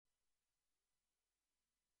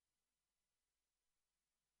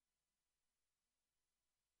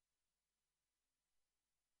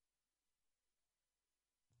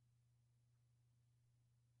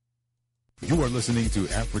You are listening to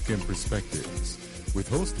African Perspectives with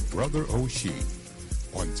host Brother Oshi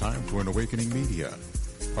on Time for an Awakening Media,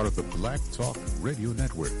 part of the Black Talk Radio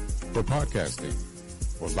Network. For podcasting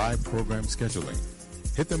or live program scheduling,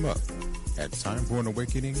 hit them up at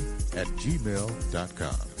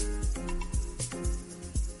timeforanawakening@gmail.com.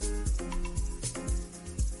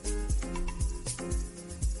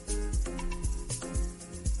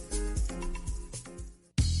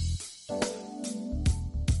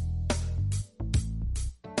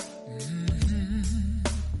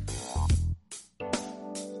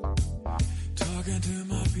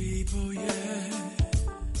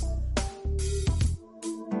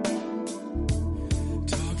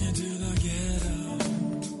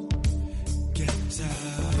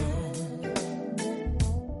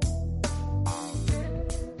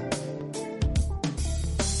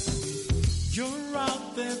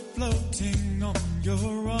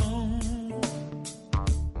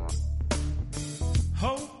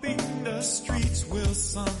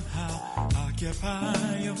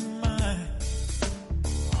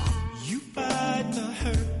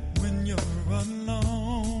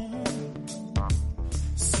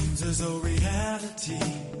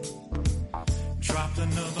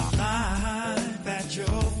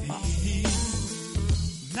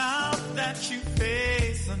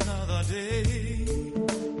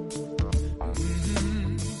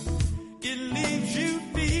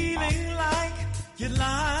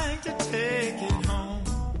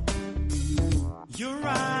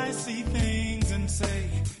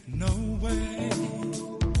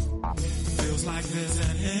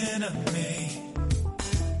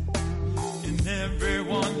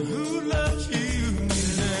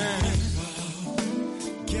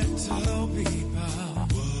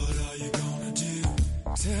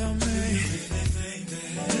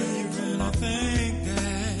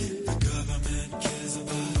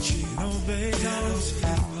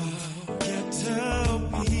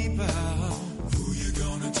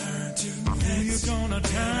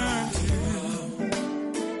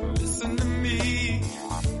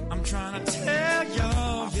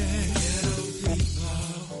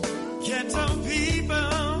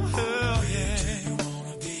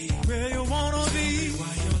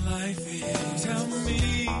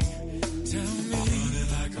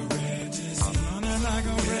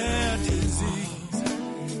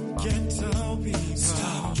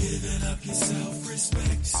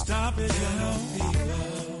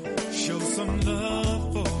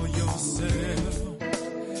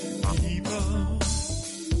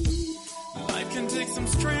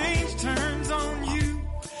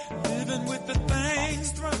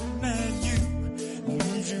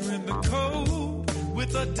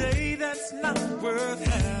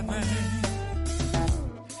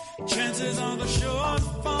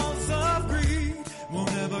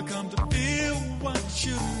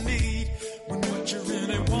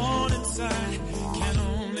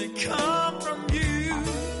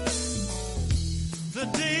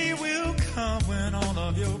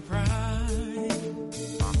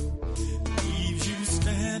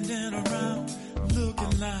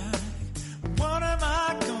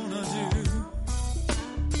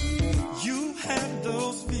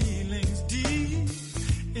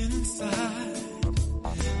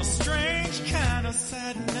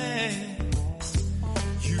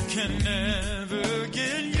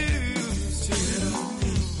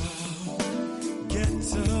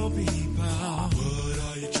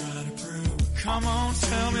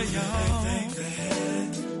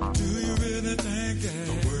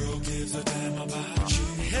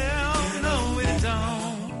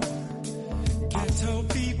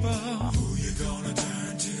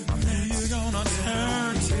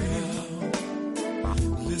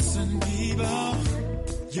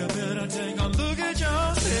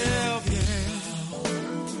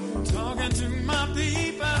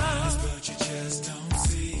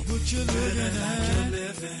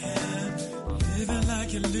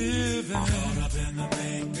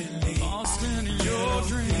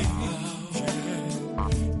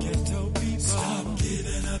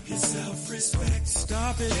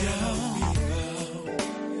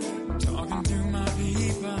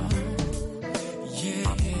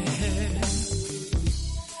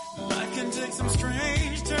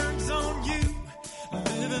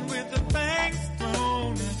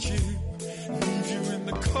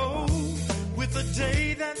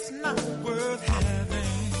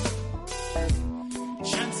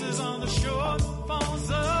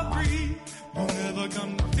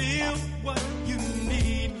 Come to feel what you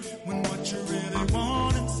need when what you really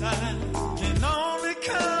want inside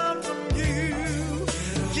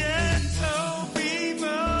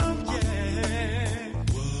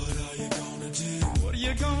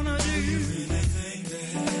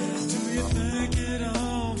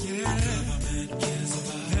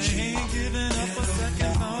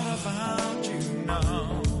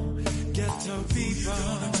Ghetto people. Who you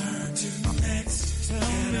gonna turn to next? Tell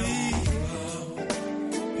me,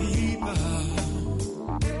 people.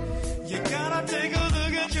 You gotta take a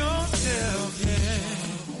look at yourself, yeah.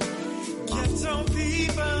 Ghetto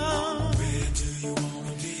people. Where do you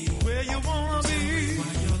wanna be? Where you wanna be?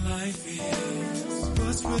 What your life is.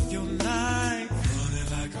 What's with your life? Running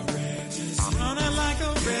like a red disease. Running like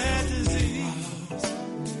a red disease.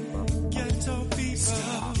 Ghetto people.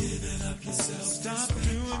 Stop giving up yourself. Stop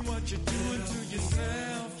doing what you're doing to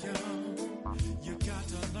yourself, yo. You got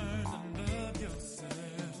to learn to love yourself.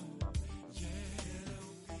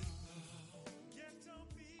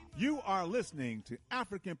 You are listening to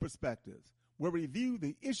African Perspectives, where we view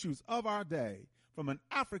the issues of our day from an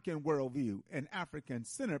African worldview and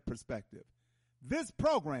African-centered perspective. This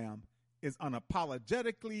program is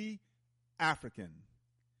unapologetically African.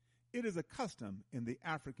 It is a custom in the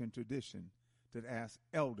African tradition to ask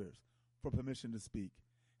elders for permission to speak,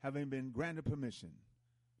 having been granted permission.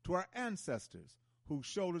 To our ancestors, whose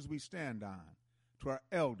shoulders we stand on, to our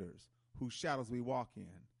elders, whose shadows we walk in,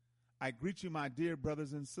 I greet you, my dear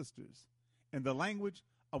brothers and sisters, in the language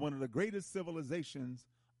of one of the greatest civilizations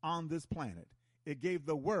on this planet. It gave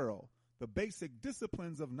the world the basic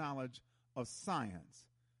disciplines of knowledge of science,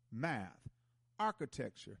 math,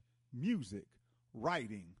 architecture, music,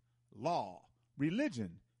 writing, law,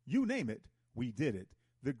 religion, you name it, we did it.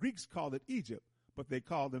 The Greeks called it Egypt, but they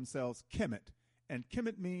called themselves Kemet, and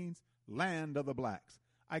Kemet means land of the blacks.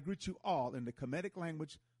 I greet you all in the Kemetic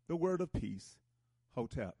language, the word of peace,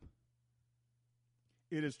 Hotep.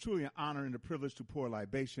 It is truly an honor and a privilege to pour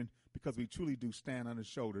libation because we truly do stand on the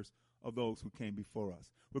shoulders of those who came before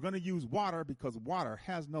us. We're going to use water because water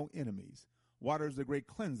has no enemies. Water is the great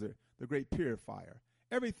cleanser, the great purifier.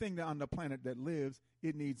 Everything on the planet that lives,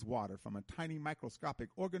 it needs water, from a tiny microscopic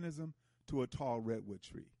organism to a tall redwood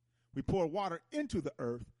tree. We pour water into the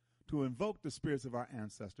earth to invoke the spirits of our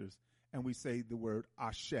ancestors, and we say the word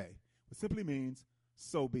Ashe, which simply means,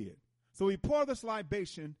 so be it. So we pour this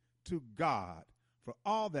libation to God for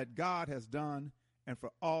all that God has done and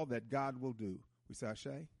for all that God will do. We say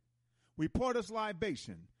Ashe. We pour this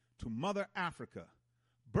libation to Mother Africa,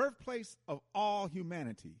 birthplace of all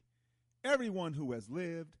humanity, everyone who has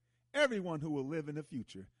lived, everyone who will live in the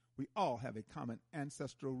future. We all have a common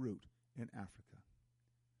ancestral root in Africa.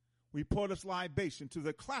 We pour this libation to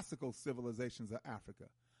the classical civilizations of Africa.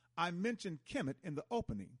 I mentioned Kemet in the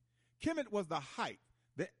opening. Kemet was the height,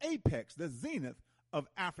 the apex, the zenith of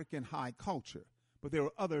African high culture. But there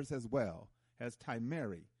were others as well, as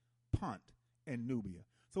Timeri, Punt, and Nubia.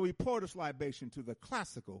 So we pour this libation to the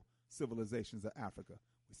classical civilizations of Africa.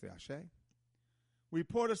 We say Ashe. We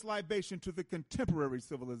pour this libation to the contemporary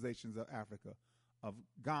civilizations of Africa, of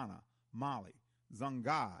Ghana, Mali,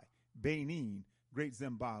 Songhai, Benin, Great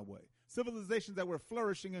Zimbabwe. Civilizations that were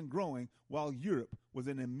flourishing and growing while Europe was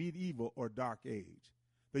in a medieval or dark age.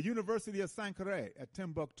 The University of Sankore at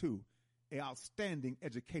Timbuktu, an outstanding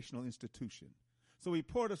educational institution. So we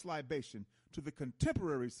pour this libation to the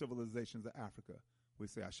contemporary civilizations of Africa. We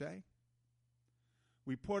say Ashe.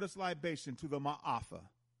 We pour this libation to the Ma'afa,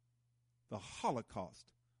 the Holocaust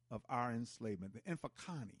of our enslavement, the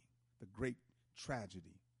Infakani, the great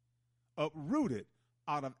tragedy, uprooted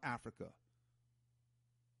out of Africa.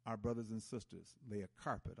 Our brothers and sisters lay a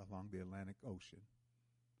carpet along the Atlantic Ocean.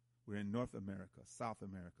 We're in North America, South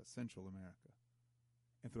America, Central America,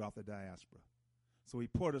 and throughout the diaspora. So we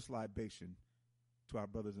pour this libation to our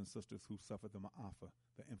brothers and sisters who suffered the Ma'afa,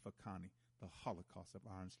 the Infakani, the Holocaust of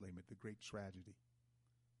our enslavement, the great tragedy.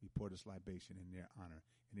 We pour this libation in their honor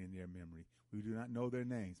and in their memory. We do not know their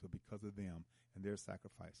names, but because of them and their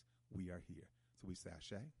sacrifice, we are here. So we say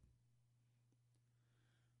Ashe.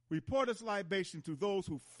 We pour this libation to those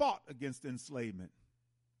who fought against enslavement.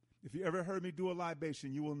 If you ever heard me do a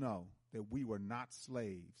libation, you will know that we were not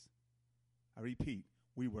slaves. I repeat,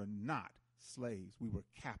 we were not slaves. We were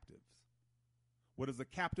captives. What does a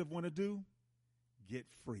captive want to do? Get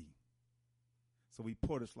free. So we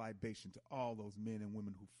pour this libation to all those men and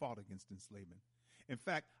women who fought against enslavement. In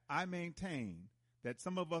fact, I maintain that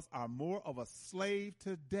some of us are more of a slave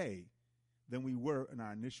today than we were in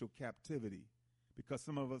our initial captivity, because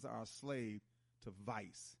some of us are a slave to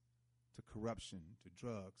vice, to corruption, to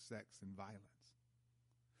drugs, sex, and violence.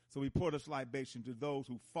 So we pour this libation to those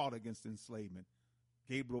who fought against enslavement.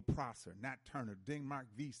 Gabriel Prosser, Nat Turner, Denmark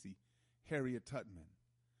Vesey, Harriet Tubman.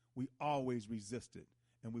 We always resisted,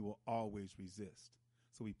 and we will always resist.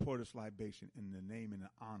 So we pour this libation in the name and the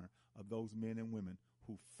honor of those men and women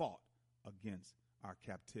who fought against our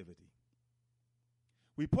captivity.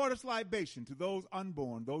 We pour this libation to those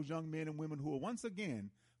unborn, those young men and women who will once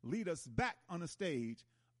again lead us back on the stage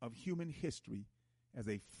of human history as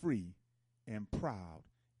a free and proud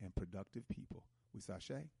and productive people. We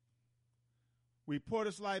sashay. We pour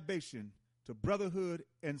this libation to brotherhood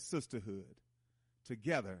and sisterhood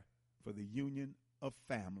together for the union of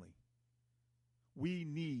family. We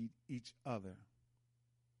need each other.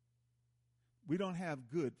 We don't have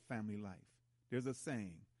good family life. There's a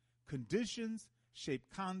saying, conditions shape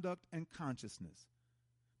conduct and consciousness.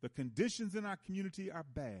 The conditions in our community are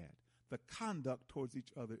bad. The conduct towards each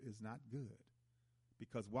other is not good.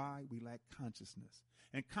 Because why? We lack consciousness.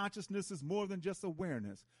 And consciousness is more than just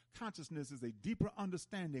awareness. Consciousness is a deeper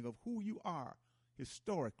understanding of who you are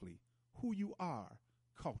historically, who you are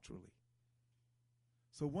culturally.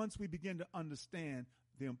 So once we begin to understand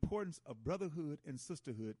the importance of brotherhood and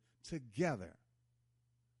sisterhood together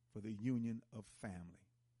for the union of family.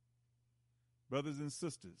 Brothers and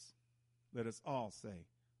sisters, let us all say,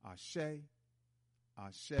 Ashe,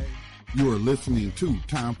 Ashe. You are listening to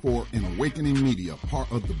Time for an Awakening Media, part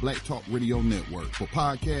of the Black Talk Radio Network. For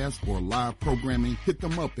podcasts or live programming, hit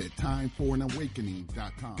them up at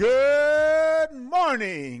timeforanawakening.com. Good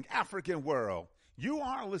morning, African world. You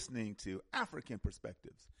are listening to African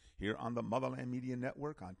Perspectives here on the Motherland Media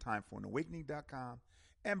Network on timeforanawakening.com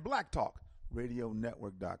and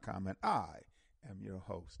blacktalkradionetwork.com. And I am your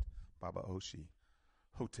host, Baba Oshi.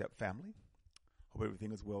 Hotep family, hope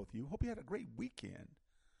everything is well with you. Hope you had a great weekend.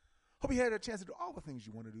 Hope you had a chance to do all the things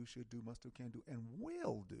you want to do, should do, must do, can do, and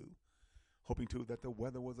will do. Hoping, too, that the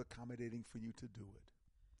weather was accommodating for you to do it.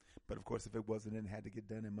 But, of course, if it wasn't and had to get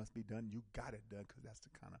done and must be done, you got it done because that's the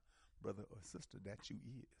kind of brother or sister that you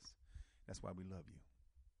is. That's why we love you.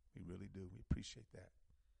 We really do. We appreciate that,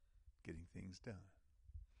 getting things done.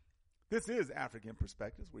 This is African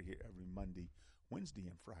Perspectives. We're here every Monday, Wednesday,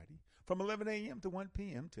 and Friday from 11 a.m. to 1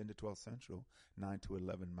 p.m., 10 to 12 Central, 9 to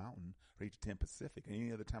 11 Mountain, 8 to 10 Pacific, and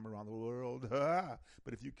any other time around the world.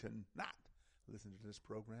 But if you cannot listen to this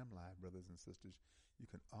program live, brothers and sisters, you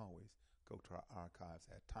can always go to our archives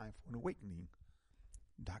at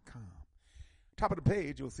timeforanawakening.com. Top of the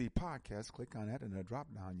page, you'll see podcasts. Click on that, and in a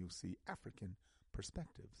drop-down, you'll see African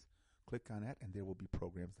Perspectives. Click on that, and there will be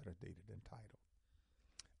programs that are dated and titled.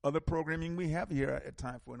 Other programming we have here at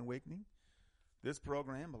Time for an Awakening. This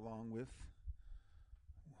program, along with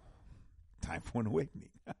Time for an Awakening.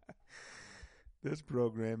 This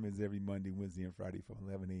program is every Monday, Wednesday, and Friday from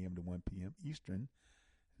 11 a.m. to 1 p.m. Eastern.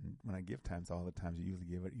 And when I give times, all the times you usually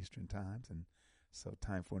give at Eastern times. And so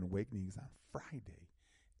Time for an Awakening is on Friday,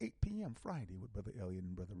 8 p.m. Friday with Brother Elliot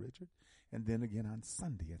and Brother Richard. And then again on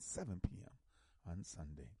Sunday at 7 p.m. on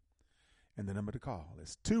Sunday. And the number to call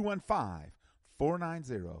is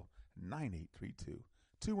 215-490-9832.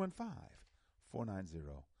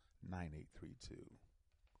 215-490-9832.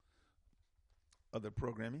 Other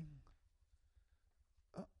programming.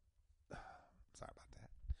 Sorry about that.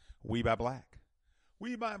 We Buy Black.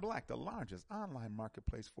 We Buy Black, the largest online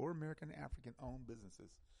marketplace for American African-owned businesses,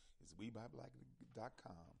 is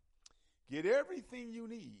WeBuyBlack.com. Get everything you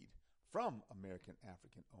need from American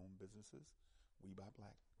African-owned businesses.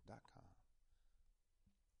 WeBuyBlack.com.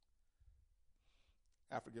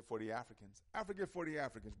 Africa for the Africans. Africa for the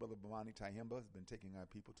Africans. Brother Bamani Tahimba has been taking our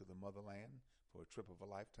people to the motherland for a trip of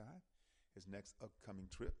a lifetime. His next upcoming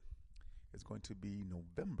trip is going to be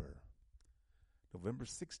November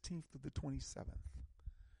 16th to the 27th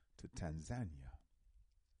to Tanzania.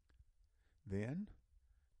 Then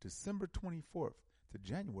December 24th to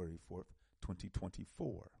January 4th,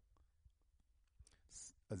 2024,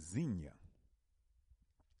 Azania.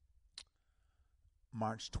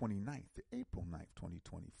 March 29th to April 9th,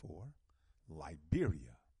 2024,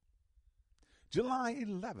 Liberia. July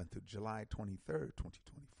 11th to July 23rd,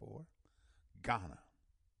 2024, Ghana.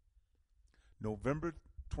 November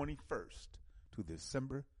 21st to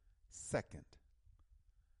December 2nd,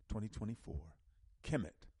 2024,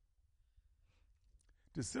 Kemet.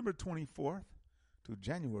 December 24th to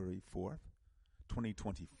January 4th,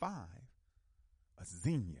 2025,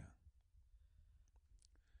 Azania.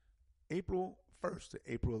 April 1st to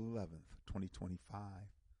April 11th, 2025,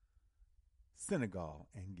 Senegal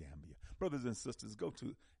and Gambia. Brothers and sisters, go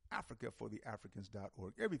to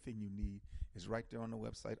AfricaForTheAfricans.org. Everything you need is right there on the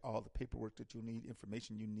website. All the paperwork that you need,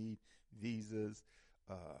 information you need, visas,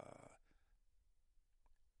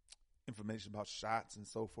 information about shots and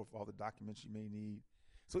so forth, all the documents you may need.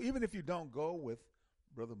 So even if you don't go with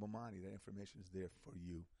Brother Bomani, that information is there for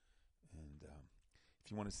you. And if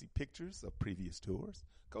you want to see pictures of previous tours,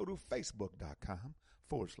 go to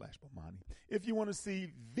Facebook.com/Bomani. If you want to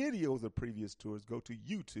see videos of previous tours, go to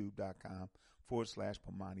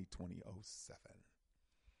YouTube.com/Bomani2007.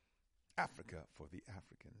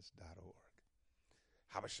 AfricaForTheAfricans.org.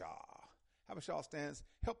 Habasha. Habashal stands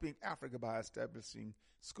helping Africa by establishing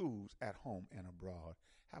schools at home and abroad.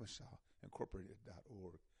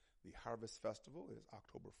 HabashalIncorporated.org. The Harvest Festival is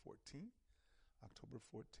October 14th. October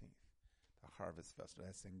 14th. The Harvest Festival.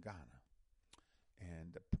 That's in Ghana.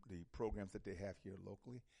 And the programs that they have here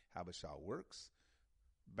locally, Habashal Works,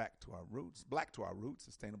 Back to Our Roots, Black to Our Roots,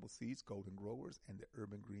 Sustainable Seeds, Golden Growers, and the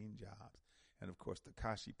Urban Green Jobs. And, of course, the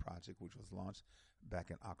Kashi Project, which was launched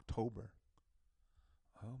back in October.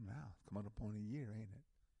 Oh, now, it's coming up on a year, ain't it?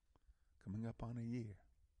 Coming up on a year.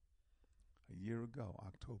 A year ago,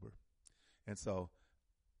 October. And so,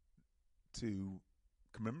 to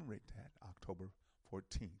commemorate that, October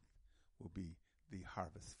 14th will be the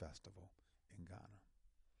Harvest Festival in Ghana.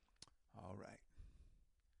 All right.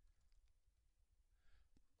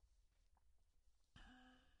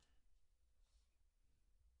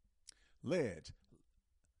 LEDGE,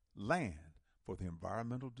 Land for the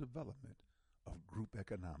Environmental Development of Group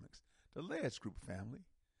Economics. The LEDGE Group family,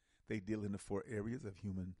 they deal in the 4 areas of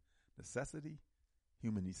human necessity,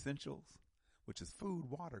 human essentials, which is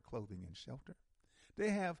food, water, clothing, and shelter.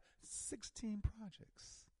 They have 16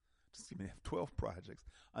 projects. They have 12 projects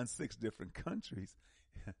on 6 different countries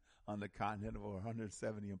on the continent of over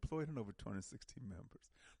 170 employed and over 260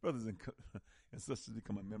 members. Brothers and sisters,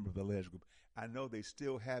 become a member of the LEDGE Group. I know they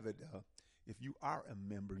still have it. If you are a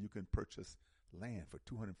member, you can purchase land for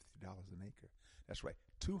 $250 an acre. That's right,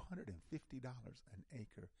 $250 an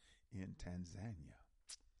acre in Tanzania.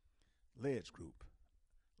 LEDGE Group,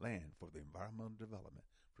 Land for the Environmental Development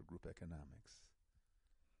for Group Economics.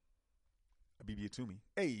 Abibia Toomey,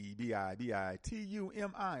 A-B-I-B-I-T-U-M-I,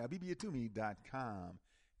 abibiatoomey.com,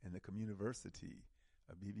 and the Communiversity,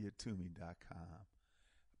 abibiatoomey.com.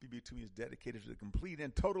 Abibia Toomey is dedicated to the complete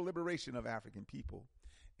and total liberation of African people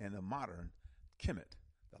and the modern Kemet,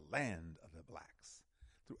 the land of the blacks.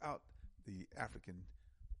 Throughout the African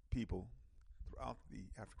people, throughout the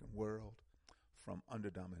African world, from under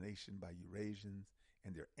domination by Eurasians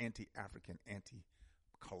and their anti-African,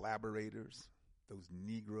 anti-collaborators, those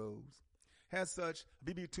Negroes. As such,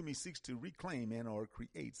 Abibia Toomey seeks to reclaim and or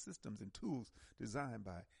create systems and tools designed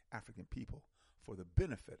by African people for the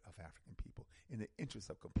benefit of African people in the interest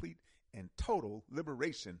of complete and total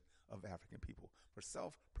liberation of African people for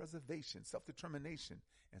self-preservation, self-determination,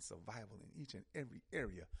 and survival in each and every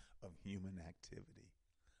area of human activity.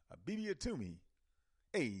 Abibia Toomey,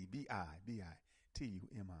 A-B-I-B-I-T-U-M-I.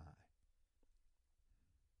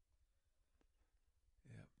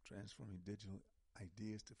 Yep, transforming digital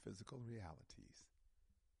ideas to physical realities.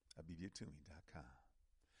 abibiatoomey.com.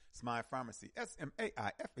 Smile Pharmacy,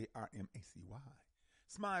 S-M-A-I-F-A-R-M-A-C-Y.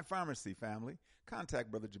 Smile Pharmacy family.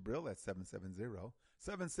 Contact Brother Jabril at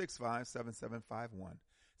 770-765-7751.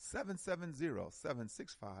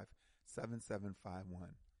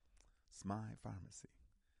 770-765-7751. Smile Pharmacy,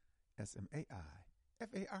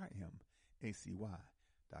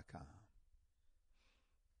 S-M-A-I-F-A-R-M-A-C-Y.com.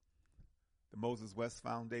 The Moses West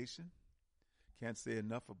Foundation. Can't say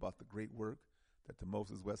enough about the great work that the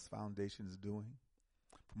Moses West Foundation is doing.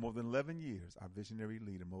 For more than 11 years, our visionary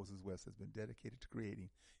leader, Moses West, has been dedicated to creating,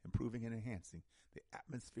 improving, and enhancing the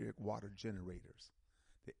atmospheric water generators,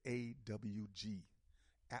 the AWG,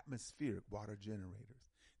 atmospheric water generators.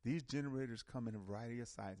 These generators come in a variety of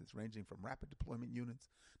sizes, ranging from rapid deployment units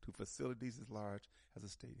to facilities as large as a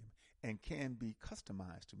stadium, and can be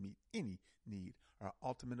customized to meet any need. Our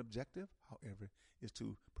ultimate objective, however, is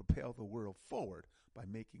to propel the world forward by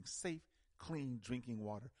making safe, clean drinking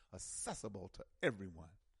water accessible to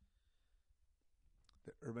everyone.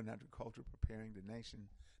 The Urban Agriculture Preparing the National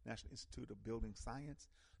Institute of Building Science,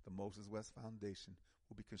 the Moses West Foundation,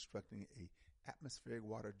 will be constructing a atmospheric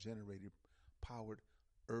water generator powered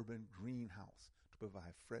urban greenhouse to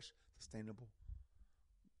provide fresh, sustainable,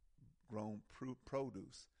 grown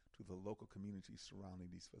produce to the local communities surrounding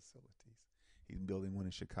these facilities. He's building one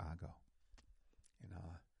in Chicago. And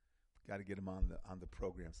got to get him on the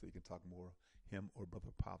program so you can talk more, him or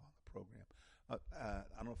Brother Pop on the program. I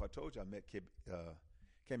don't know if I told you I met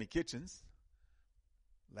Kemi Kitchens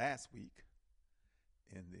last week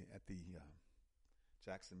at the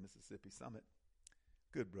Jackson, Mississippi Summit.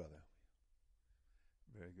 Good brother.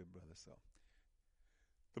 Very good brother. So,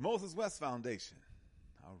 the Moses West Foundation.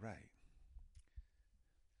 All right.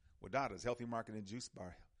 Wadada's Healthy Market and Juice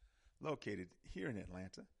Bar, located here in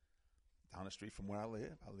Atlanta, down the street from where I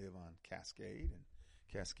live. I live on Cascade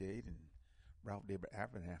and Ralph David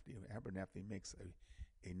Abernathy. Abernathy makes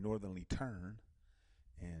a northerly turn,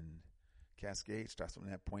 and Cascade starts from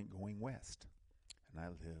that point going west. And I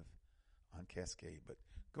live on Cascade. But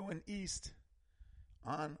going east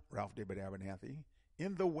on Ralph David Abernathy,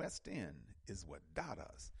 in the West End, is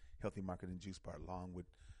Wadada's Healthy Market and Juice Bar, along with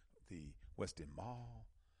the West End Mall,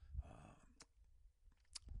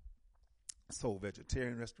 Soul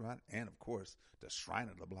Vegetarian Restaurant, and, of course, the Shrine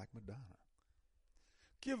of the Black Madonna.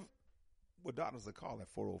 Give Wadadas a call at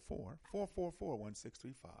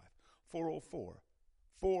 404-444-1635.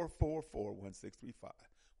 404-444-1635.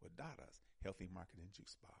 Wadadas Healthy Market and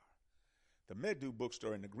Juice Bar. The Medu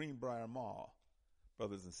Bookstore in the Greenbrier Mall.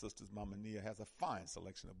 Brothers and sisters, Mama Nia has a fine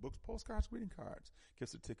selection of books, postcards, greeting cards,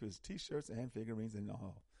 gift certificates, T-shirts, and figurines, and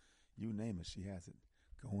all. You name it, she has it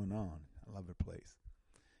going on. I love her place.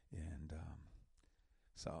 And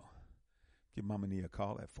so give Mama Nia a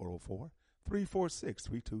call at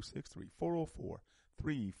 404-346-3263.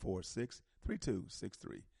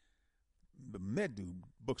 404-346-3263. The Medu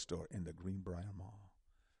Bookstore in the Greenbrier Mall.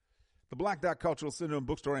 The Black Dot Cultural Center and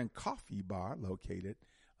Bookstore and Coffee Bar located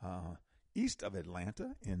east of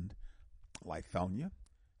Atlanta in Lithonia.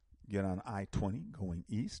 Get on I-20 going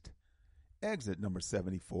east. Exit number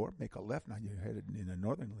 74. Make a left. Now you're headed in a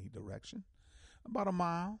northerly direction. About a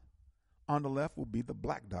mile on the left will be the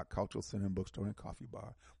Black Dot Cultural Center and Bookstore and Coffee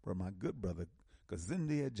Bar, where my good brother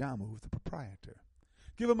Kazindi Ajamu is the proprietor.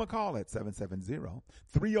 Give him a call at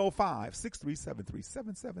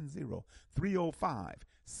 770-305-6373,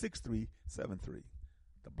 770-305-6373.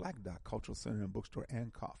 The Black Dot Cultural Center and Bookstore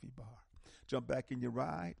and Coffee Bar. Jump back in your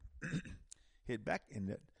ride, head back in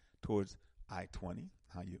it towards I-20.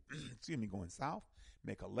 How you, going south,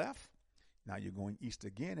 make a left. Now you're going east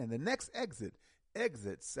again, and the next exit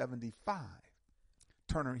 75,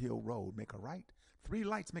 Turner Hill Road. Make a right, 3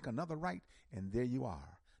 lights, make another right, and there you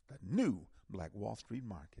are, the new Black Wall Street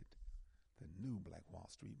Market. The new Black Wall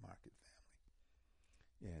Street Market, family.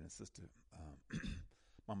 Yeah, and Sister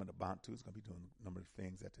Mama Nabantu is going to be doing a number of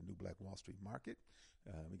things at the new Black Wall Street Market.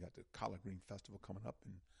 We got the Collard Green Festival coming up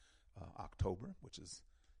in October, which is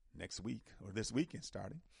next week, or this weekend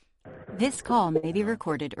starting. This call may be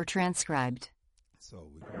recorded or transcribed.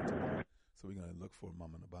 So we're going to look for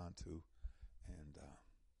Mama Nabantu and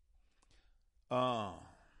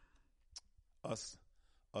us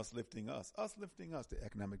lifting us, the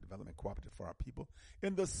Economic Development Cooperative for our people,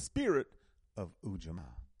 in the spirit of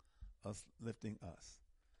Ujamaa. Us lifting us.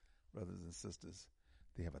 Brothers and sisters,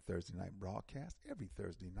 they have a Thursday night broadcast every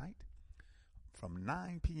Thursday night from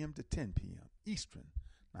 9 p.m. to 10 p.m. Eastern.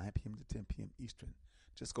 9 p.m. to 10 p.m. Eastern.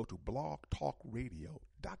 Just go to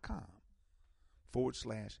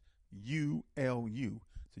blogtalkradio.com/ULU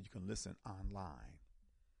so you can listen online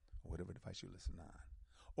or whatever device you listen on.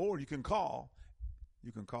 Or you can call.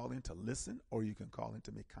 You can call in to listen, or you can call in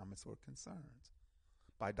to make comments or concerns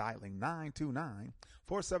by dialing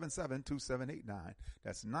 929-477-2789.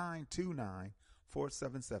 That's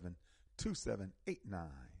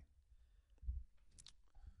 929-477-2789.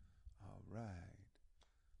 All right.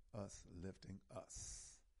 Us lifting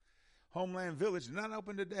us. Homeland Village, not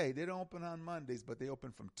open today. They don't open on Mondays, but they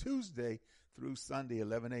open from Tuesday through Sunday,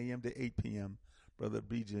 11 a.m. to 8 p.m. Brother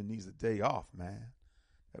BJ needs a day off, man.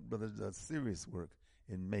 That brother does serious work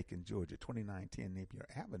in Macon, Georgia, 2910 Napier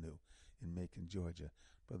Avenue in Macon, Georgia.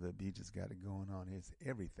 Brother BJ's got it going on. It's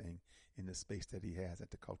everything in the space that he has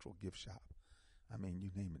at the Cultural Gift Shop. I mean,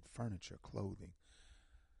 you name it, furniture, clothing,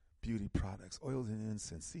 beauty products, oils and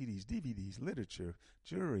incense, CDs, DVDs, literature,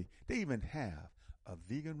 jewelry. They even have a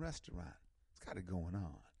vegan restaurant. It's got it going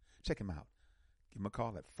on. Check him out. Give him a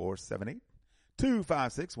call at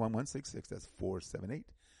 478-256-1166. That's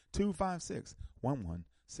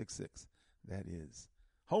 478-256-1166. That is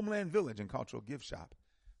Homeland Village and Cultural Gift Shop,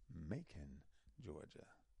 Macon, Georgia.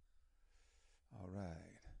 All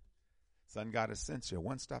right. Sun Goddess Sensia,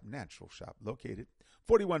 one-stop natural shop located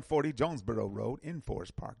 4140 Jonesboro Road in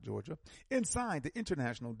Forest Park, Georgia, inside the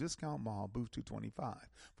International Discount Mall, booth 225.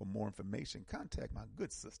 For more information, contact my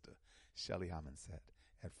good sister, Shelly Hammonset,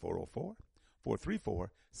 at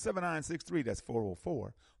 404-434-7963. That's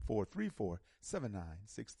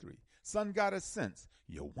 404-434-7963. Sun Goddess Sense,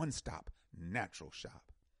 your one-stop natural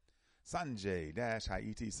shop.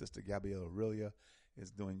 Sanjay-Haiti, Sister Gabrielle Aurelia,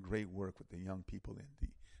 is doing great work with the young people in the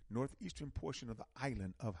northeastern portion of the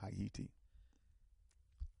island of Haiti.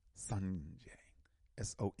 Sanjay,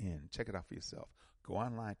 S-O-N. Check it out for yourself. Go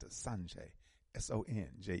online to Sanjay,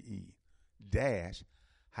 S-O-N-J-E, dash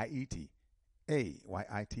Haiti,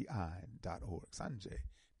 AYITI.org.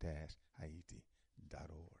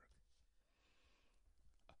 Sanjay-Haiti.org.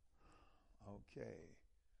 Okay.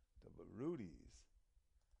 The Barudis.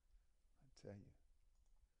 I tell you.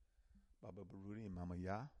 Baba Barudi and Mama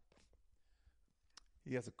Ya.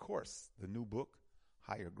 He has a course, the new book,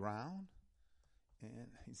 Higher Ground.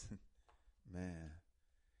 And he's, man,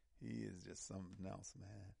 he is just something else, man.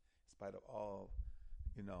 In spite of all,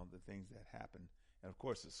 the things that happen. And, of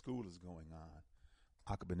course, the school is going on.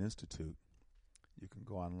 Akaben Institute. You can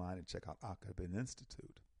go online and check out Akaben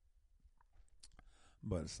Institute.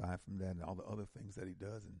 But aside from that and all the other things that he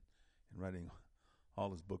does and writing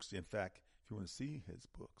all his books, in fact, if you want to see his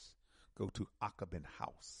books, go to Akaben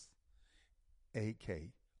House,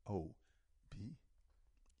 AKOBEN,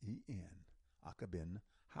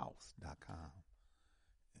 akabenhouse.com,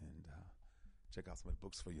 and check out some of the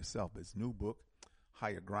books for yourself. But his new book,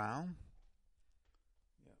 Higher Ground,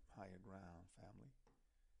 Higher Ground, family,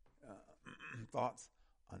 thoughts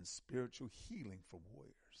on spiritual healing for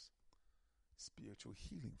warriors. Spiritual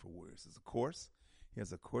healing for warriors is a course. He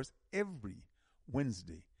has a course every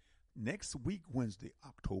Wednesday. Next week, Wednesday,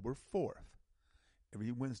 October 4th.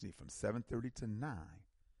 Every Wednesday from 7:30 to 9.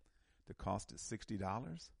 The cost is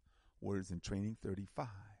 $60. Warriors in Training, $35.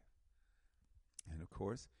 And of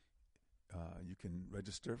course, you can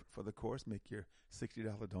register for the course, make your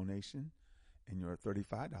 $60 donation and your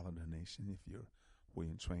 $35 donation if you're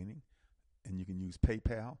warrior in training. And you can use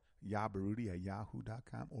PayPal,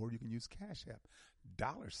 yabaruti@yahoo.com, or you can use Cash App,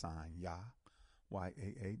 $Yah,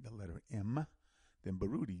 Y-A-A, the letter M, then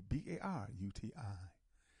Baruti, B-A-R-U-T-I.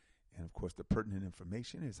 And, of course, the pertinent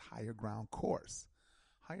information is Higher Ground Course.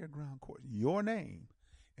 Higher Ground Course. Your name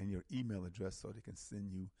and your email address so they can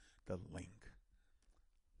send you the link.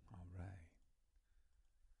 All right.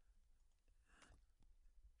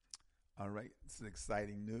 All right. This is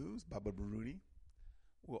exciting news. Baba Baruti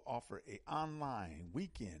will offer an online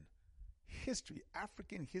weekend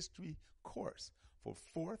African history course for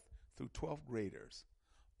 4th through 12th graders,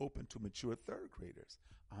 open to mature 3rd graders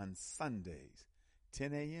on Sundays,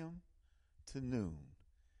 10 a.m. to noon.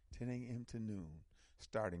 10 a.m. to noon,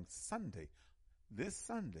 starting this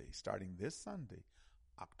Sunday,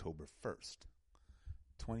 October 1st,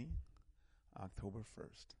 October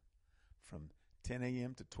 1st, from 10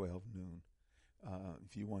 a.m. to 12 noon.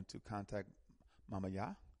 If you want to contact Mama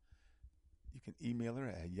Yah, you can email her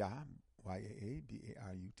at YAABARUTI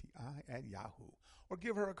at Yahoo, or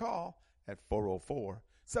give her a call at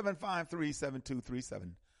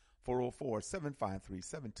 404-753-7237,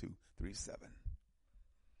 404-753-7237.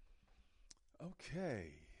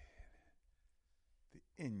 Okay. The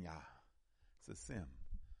Inya Sasim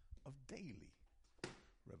of daily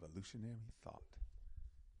revolutionary thought.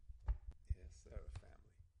 Yes, sir,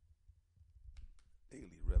 family.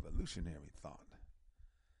 Daily revolutionary thought.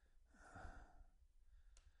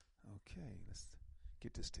 Okay, let's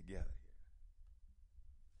get this together here.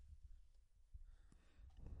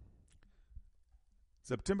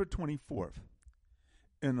 September 24th.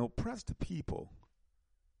 An oppressed people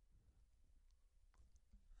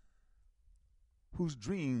whose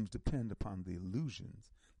dreams depend upon the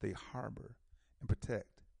illusions they harbor and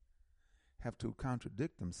protect have to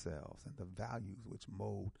contradict themselves and the values which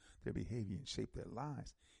mold their behavior and shape their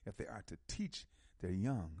lives if they are to teach their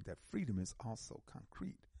young that freedom is also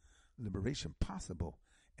concrete, liberation possible,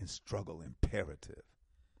 and struggle imperative.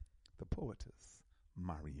 The poetess,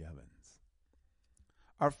 Mari Evans.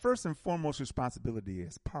 Our first and foremost responsibility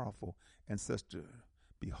as powerful ancestor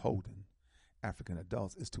beholden African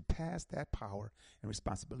adults is to pass that power and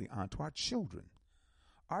responsibility on to our children.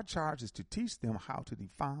 Our charge is to teach them how to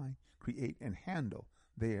define, create, and handle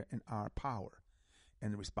their and our power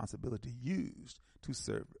and the responsibility used to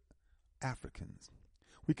serve Africans.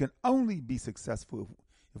 We can only be successful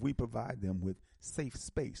if we provide them with safe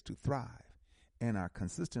space to thrive and are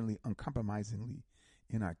consistently, uncompromisingly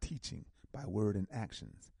in our teaching by word and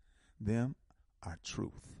actions. Them our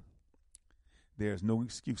truth. There's no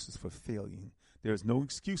excuses for failing. There's no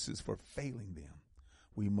excuses for failing them.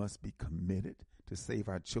 We must be committed to save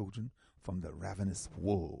our children from the ravenous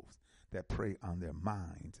wolves that prey on their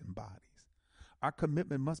minds and bodies. Our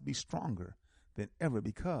commitment must be stronger than ever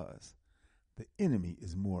because the enemy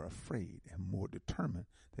is more afraid and more determined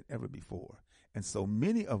than ever before. And so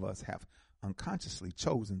many of us have unconsciously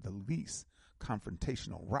chosen the least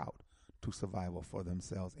confrontational route to survival for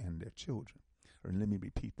themselves and their children. Or let me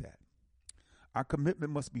repeat that. Our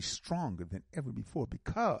commitment must be stronger than ever before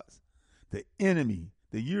because the enemy,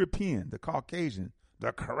 the European, the Caucasian,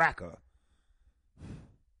 the Karaka,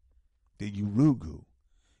 the Urugu,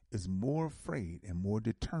 is more afraid and more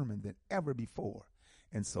determined than ever before.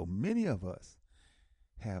 And so many of us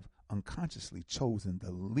have unconsciously chosen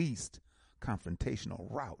the least confrontational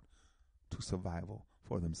route to survival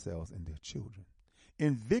for themselves and their children.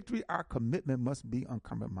 In victory, our commitment must be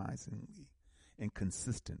uncompromisingly and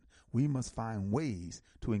consistent. We must find ways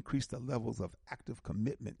to increase the levels of active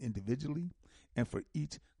commitment individually and for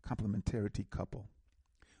each complementarity couple.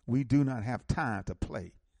 We do not have time to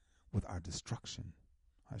play with our destruction.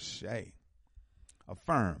 Ashe.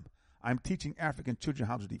 Affirm, I'm teaching African children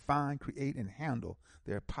how to define, create, and handle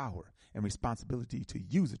their power and responsibility to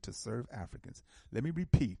use it to serve Africans. Let me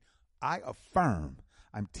repeat. I affirm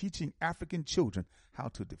I'm teaching African children how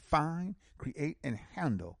to define, create, and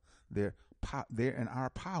handle their and our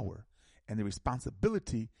power and the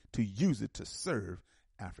responsibility to use it to serve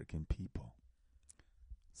African people.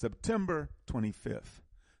 September 25th.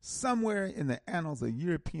 Somewhere in the annals of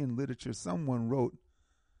European literature, someone wrote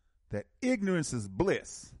that ignorance is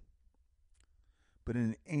bliss. But in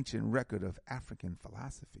an ancient record of African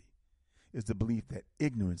philosophy is the belief that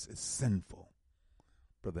ignorance is sinful.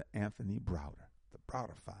 Brother Anthony Brotha, the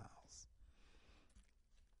Brotha Files,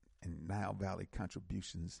 and Nile Valley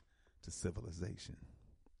Contributions to Civilization,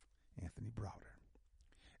 Anthony Brotha.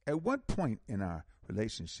 At what point in our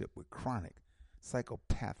relationship with chronic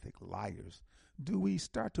psychopathic liars do we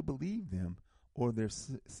start to believe them or their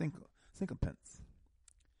sycophants?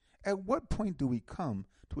 At what point do we come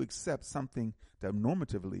to accept something that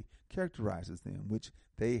normatively characterizes them, which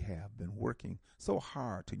they have been working so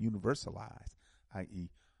hard to universalize, i.e.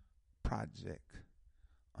 project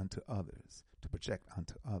onto others,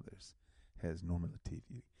 has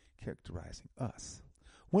normativity characterizing us?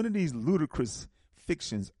 One of these ludicrous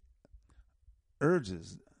fictions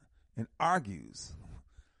argues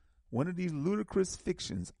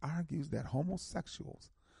that homosexuals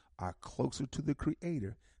are closer to the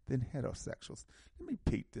Creator than heterosexuals. Let me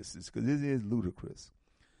repeat this because it is ludicrous.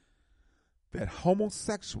 That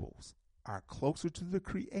homosexuals are closer to the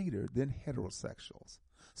Creator than heterosexuals.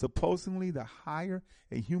 Supposedly, the higher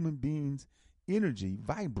a human being's energy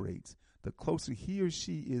vibrates, the closer he or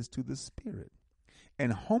she is to the Spirit.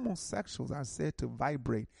 And homosexuals are said to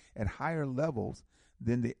vibrate at higher levels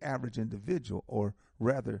than the average individual, or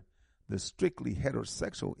rather, the strictly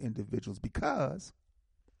heterosexual individuals, because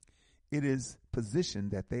it is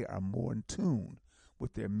positioned that they are more in tune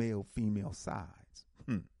with their male-female sides.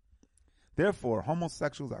 Therefore,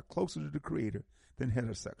 homosexuals are closer to the Creator than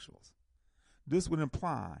heterosexuals. This would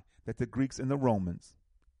imply that the Greeks and the Romans,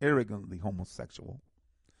 arrogantly homosexual,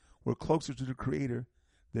 were closer to the Creator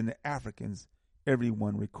than the Africans,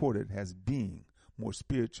 everyone recorded as being more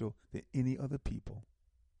spiritual than any other people.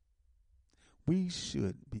 We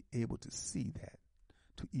should be able to see that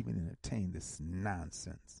to even entertain this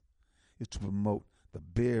nonsense is to promote the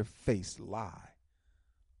bare-faced lie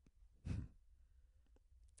of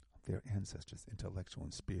their ancestors' intellectual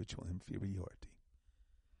and spiritual inferiority.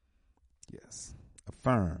 Yes.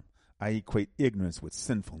 Affirm, I equate ignorance with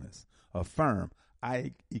sinfulness. Affirm,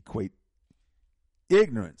 I equate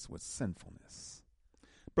ignorance with sinfulness.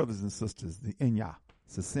 Brothers and sisters, the Inya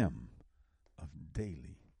Sasim of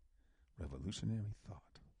daily revolutionary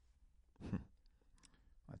thought.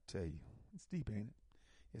 I tell you, it's deep, ain't it?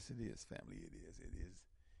 Yes, it is, family. It is.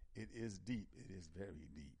 It is deep. It is very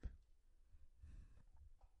deep.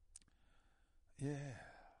 Yeah.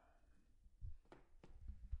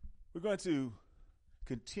 We're going to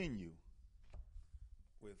continue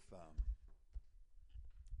with, first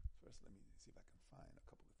let me see if I can find a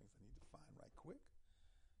couple of things I need to find right quick.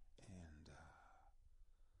 And,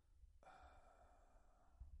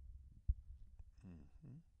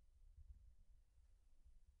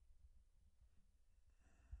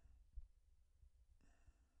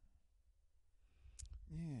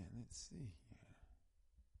 yeah, let's see here.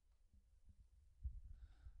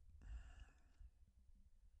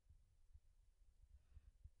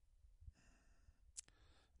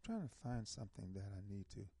 I'm trying to find something that I need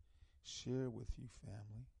to share with you,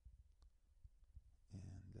 family. And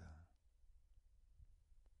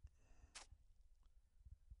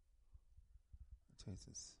I'll tell you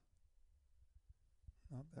this.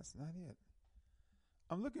 No, that's not it.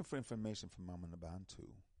 I'm looking for information from Mama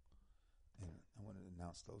Nabantu. And I want to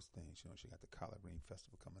announce those things. You know, she got the Collard Green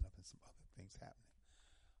Festival coming up and some other things happening.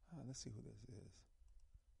 Let's see who this is.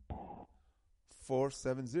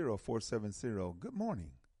 470. Good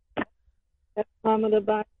morning. That's Mama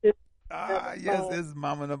Nabantu. Yes, it's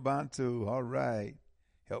Mama Nabantu. All right.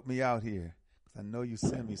 Help me out here. Because I know you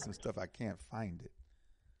send me some stuff. I can't find it.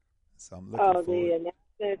 So I'm looking for the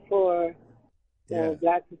announcement for the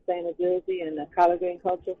Black Sustainability and the Collard Green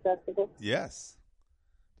Cultural Festival? Yes.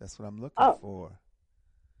 That's what I'm looking for.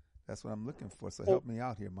 That's what I'm looking for. So help me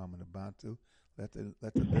out here, Mama Nabantu. Let the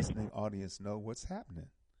listening audience know what's happening.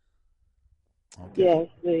 Okay. Yes,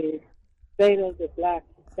 the State of the Black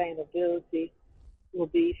Sustainability will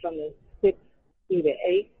be from the 6th through the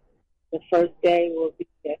 8th. The first day will be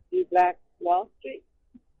at New Black Wall Street,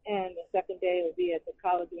 and the second day will be at the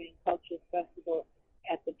Collard Green Cultural Festival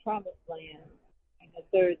at the Promised Land, and the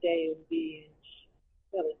third day will be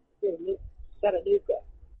in Chattanooga.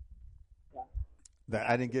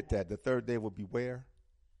 I didn't get that. The third day will be where?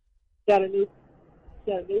 Chattanooga.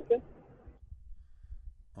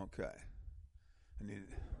 Okay. I need it.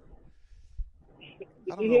 Did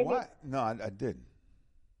I don't you know hear why. me? No, I didn't.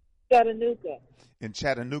 Chattanooga. In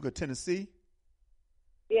Chattanooga, Tennessee?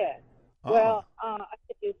 Yes. Oh. Well, I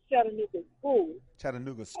think it's Chattanooga School.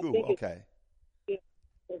 Chattanooga School. think it's- Okay.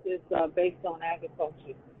 It's based on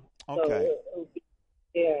agriculture. So Okay. it'll be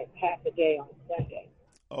there half a day on Sunday.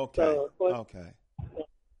 Okay. So, of course, Okay. the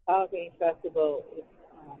Halloween Festival is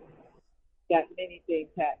got many things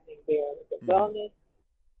happening there. The wellness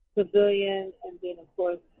pavilion, and then, of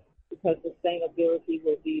course, because sustainability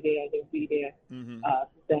will be there, they'll be there.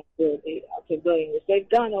 Sustainability pavilion, which they've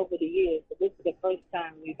done over the years, but this is the first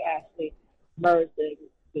time we've actually merged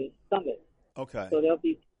the summit. Okay. So they'll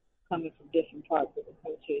be coming from different parts of the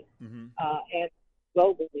country and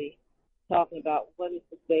globally, talking about what is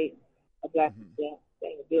the state of Black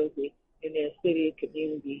sustainability in their city and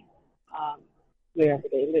community, wherever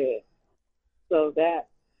they live. So that,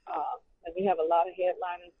 and we have a lot of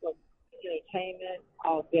headliners from entertainment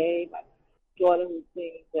all day. My daughter, who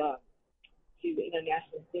sings, she's an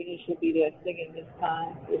international singer, she'll be there singing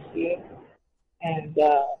this year. And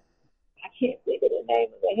I can't think of the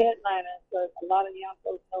name of the headliner, but a lot of young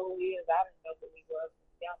folks know who he is. I didn't know who he was.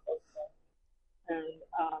 Young folks know.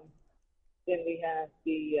 And then we have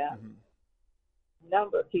the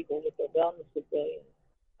number of people with the wellness pavilion.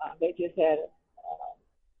 They just had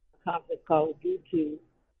a conference called YouTube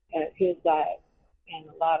at Hillside, and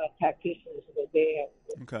a lot of practitioners were there.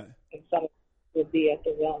 Okay. And some will be at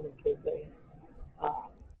the wellness pavilion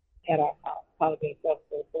at our Halloween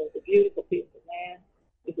Festival. So it's a beautiful piece of land.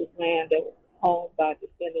 It's this land that was owned by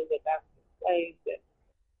descendants of African slaves that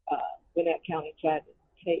Gwinnett County tried to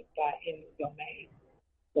take by eminent domain.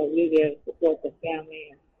 So we're there to support the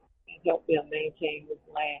family and help them maintain this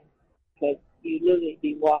land, because you literally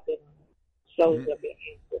be walking on shoulders of your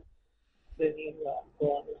ancestors when you go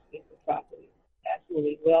on this piece of property.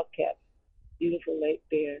 Absolutely well kept, beautiful lake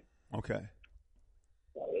there. Okay.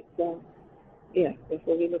 So it's that's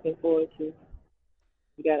what we're looking forward to.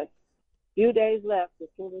 We got a few days left to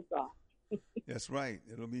pull this off. That's right.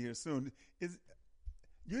 It'll be here soon.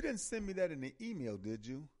 You didn't send me that in the email, did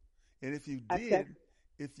you? And if you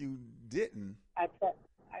didn't, I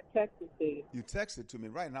texted to you. You texted to me,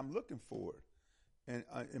 right? And I'm looking for it, and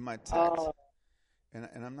in my text,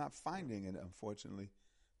 and I'm not finding it, unfortunately.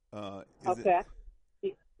 Okay,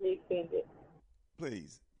 please send it.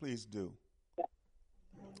 Please do,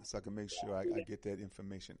 so I can make sure I get that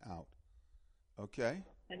information out. Okay.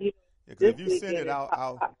 And if you send it,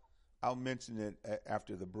 I'll mention it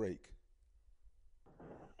after the break.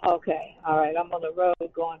 Okay. All right. I'm on the road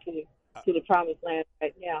going to the promised land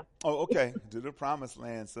right now. Oh, okay. To the promised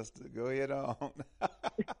land, sister. Go ahead on.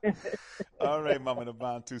 All right, Mama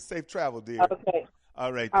Nabantu. Safe travel, dear. Okay.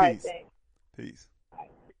 All right. All Peace. right, Peace.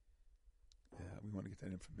 Yeah, we want to get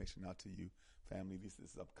that information out to you, family. This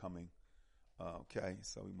is upcoming. Okay,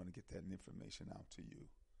 so we want to get that information out to you.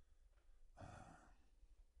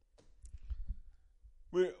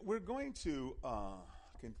 We're going to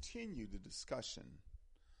continue the discussion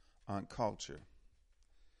on culture.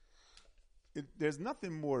 There's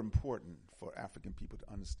nothing more important for African people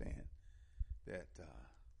to understand that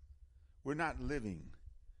we're not living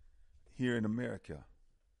here in America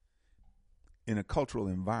in a cultural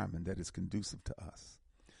environment that is conducive to us.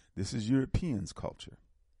 This is Europeans' culture.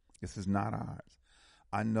 This is not ours.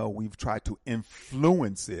 I know we've tried to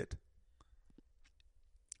influence it,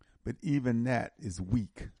 but even that is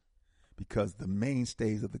weak because the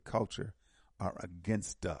mainstays of the culture are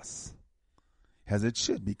against us, as it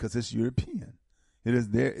should, because it's European. It is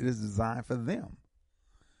designed for them,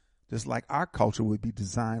 just like our culture would be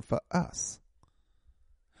designed for us.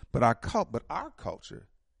 But our culture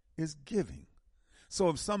is giving. So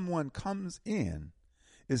if someone comes in,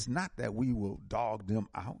 it's not that we will dog them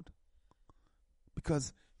out,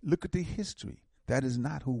 because look at the history. That is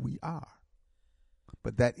not who we are,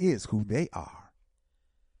 but that is who they are,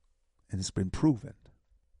 and it's been proven.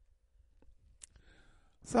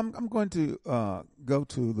 So I'm going to go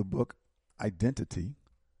to the book Identity,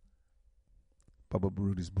 Bubba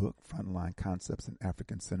Baruti's book, Frontline Concepts in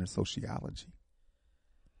African-Centered Sociology,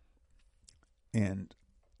 and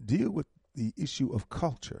deal with the issue of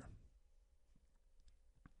culture.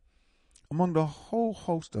 Among the whole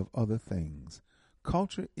host of other things,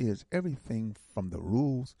 culture is everything from the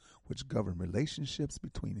rules which govern relationships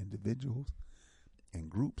between individuals and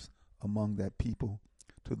groups among that people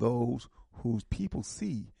to those whose people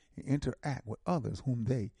see and interact with others whom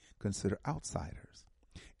they consider outsiders.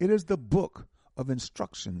 It is the book of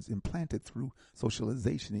instructions implanted through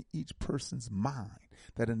socialization in each person's mind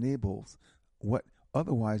that enables what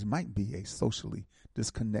otherwise might be a socially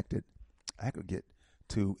disconnected aggregate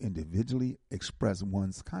to individually express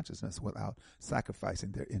one's consciousness without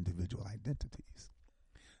sacrificing their individual identities.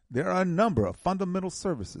 There are a number of fundamental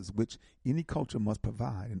services which any culture must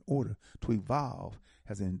provide in order to evolve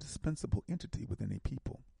as an indispensable entity within a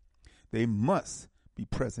people. They must be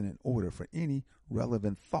present in order for any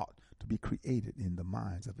relevant thought to be created in the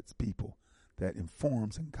minds of its people that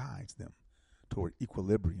informs and guides them toward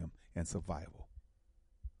equilibrium and survival.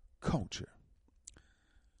 Culture.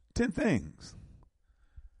 10 things.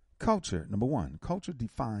 Culture. Number 1, culture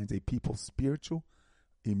defines a people's spiritual,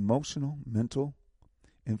 emotional, mental,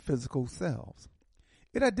 and physical selves.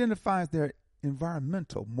 It identifies their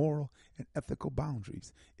environmental, moral, and ethical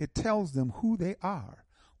boundaries. It tells them who they are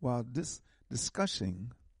while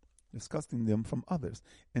discussing them from others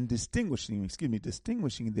and distinguishing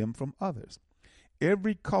them from others.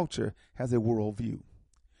 Every culture has a worldview.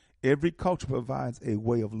 Every culture provides a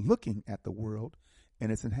way of looking at the world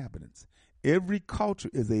and its inhabitants. Every culture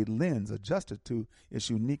is a lens adjusted to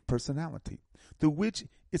its unique personality, through which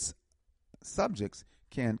its subjects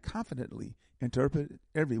can confidently interpret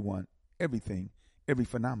everyone, everything, every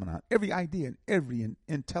phenomenon, every idea, and every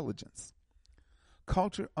intelligence.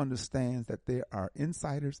 Culture understands that there are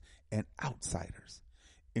insiders and outsiders.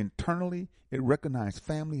 Internally, it recognizes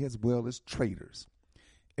family as well as traitors.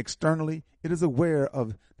 Externally, it is aware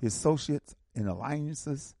of the associates and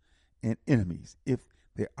alliances and enemies if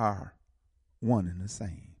they are one and the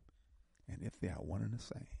same. And if they are one and the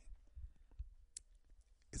same,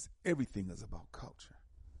 everything is about culture.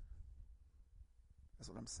 That's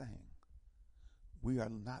what I'm saying. We are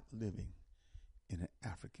not living in an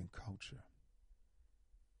African culture.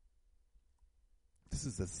 This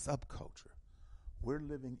is a subculture. We're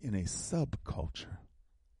living in a subculture.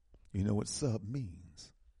 You know what sub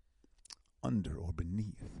means? Under or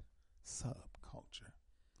beneath. Subculture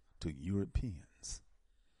to Europeans.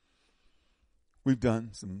 We've done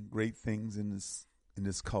some great things in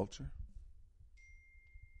this culture.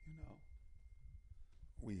 You know,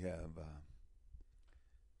 we have,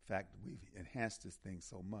 in fact, we've enhanced this thing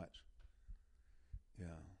so much. Yeah.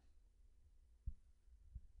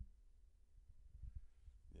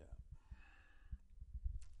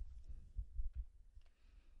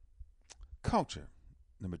 Culture.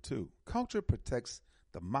 Number 2, culture protects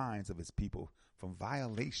the minds of its people from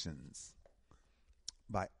violations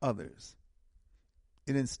by others.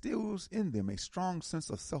 It instills in them a strong sense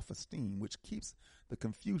of self-esteem, which keeps the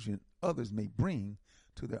confusion others may bring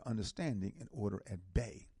to their understanding and order at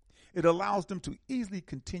bay. It allows them to easily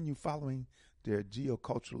continue following their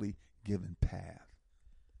geoculturally given path.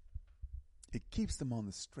 It keeps them on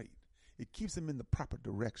the straight. It keeps them in the proper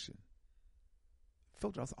direction.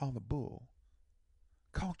 Filters all the bull.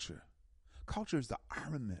 Culture. Culture is the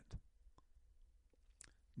armament.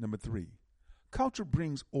 Number 3, culture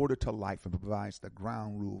brings order to life and provides the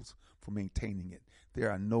ground rules for maintaining it.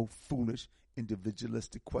 There are no foolish,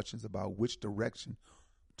 individualistic questions about which direction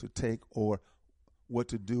to take or what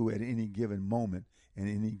to do at any given moment in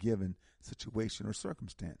any given situation or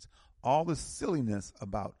circumstance. All the silliness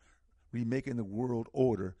about remaking the world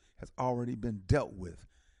order has already been dealt with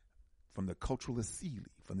from the cultural asili,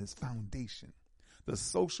 from this foundation. The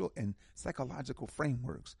social and psychological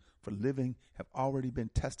frameworks for living have already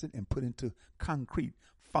been tested and put into concrete,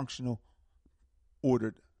 functional,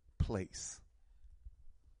 ordered place.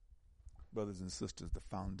 Brothers and sisters, the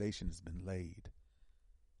foundation has been laid.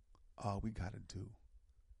 All we got to do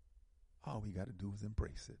is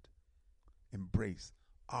embrace it. Embrace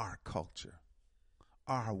our culture,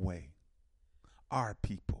 our way, our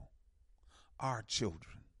people, our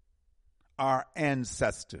children, our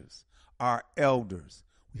ancestors, our elders.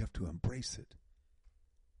 We have to embrace it.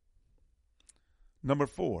 Number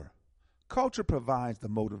 4, culture provides the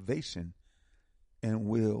motivation and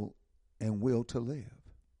will to live.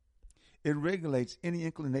 It regulates any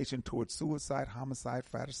inclination towards suicide, homicide,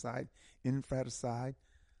 fratricide, infanticide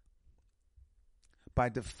by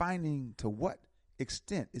defining to what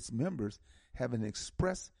extent its members have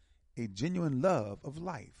expressed a genuine love of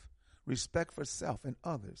life, respect for self and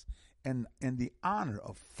others, and the honor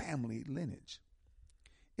of family lineage.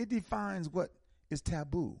 It defines what is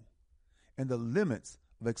taboo and the limits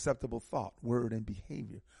of acceptable thought, word, and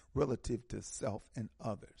behavior relative to self and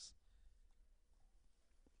others.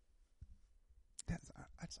 That's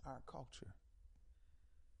our culture.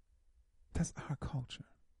 That's our culture.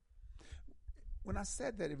 When I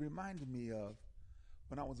said that, it reminded me of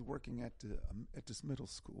when I was working at this middle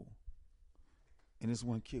school, and this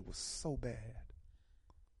one kid was so bad.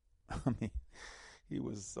 I mean, he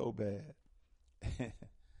was so bad.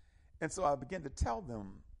 And so I began to tell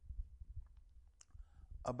them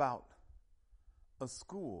about a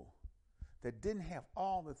school that didn't have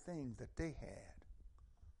all the things that they had.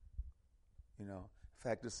 You know, in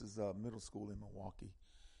fact, this is a middle school in Milwaukee,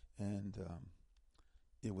 and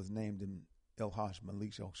it was named in El-Hajj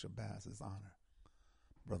Malik Shabazz's honor.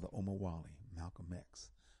 Brother Omawali, Malcolm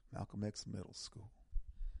X Middle School.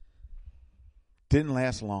 Didn't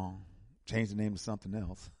last long. Changed the name to something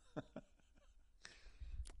else.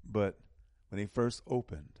 But when they first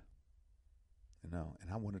opened, you know,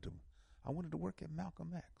 and I wanted to work at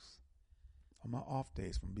Malcolm X on my off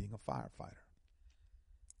days from being a firefighter.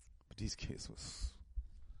 But these kids was,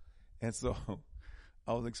 and so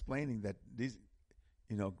I was explaining that these,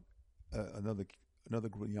 you know, another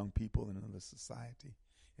group of young people in another society,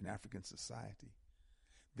 in African society,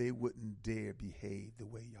 they wouldn't dare behave the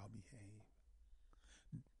way y'all behave.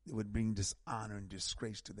 It would bring dishonor and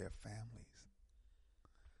disgrace to their families.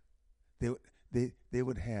 They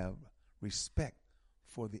would have respect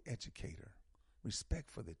for the educator,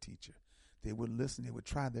 respect for the teacher. They would listen. They would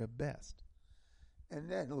try their best. And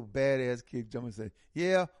that little badass kid jumped and said,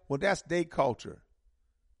 "Yeah, well, that's their culture."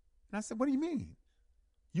 And I said, "What do you mean?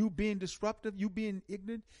 You being disruptive, you being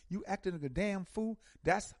ignorant, you acting like a damn fool,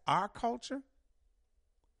 that's our culture?"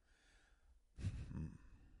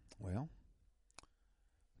 Well,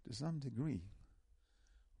 to some degree,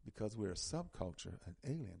 because we're a subculture, an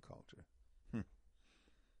alien culture,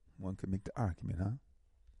 one could make the argument, huh?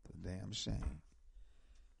 It's a damn shame.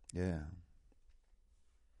 Yeah.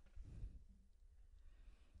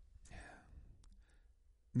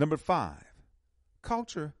 Number 5,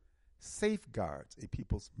 culture safeguards a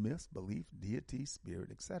people's myths, belief, deity,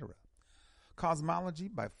 spirit, etc. Cosmology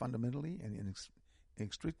by fundamentally and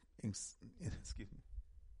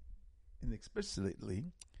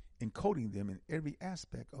inexplicitly encoding them in every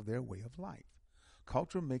aspect of their way of life.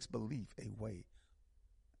 Culture makes belief a way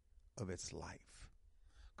of its life.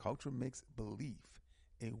 Culture makes belief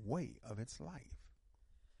a way of its life.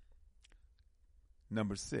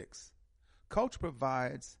 Number 6, culture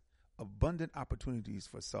provides abundant opportunities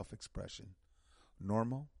for self-expression.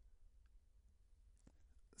 Normal,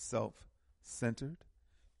 self-centered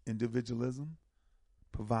individualism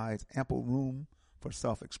provides ample room for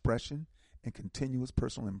self-expression and continuous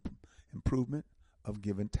personal improvement of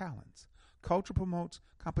given talents. Culture promotes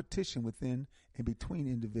competition within and between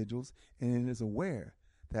individuals, and it is aware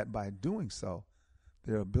that by doing so,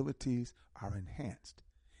 their abilities are enhanced.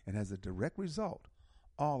 And as a direct result,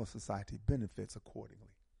 all of society benefits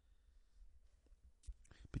accordingly.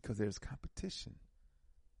 Because there's competition.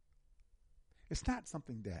 It's not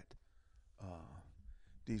something that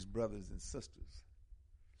these brothers and sisters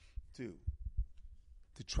do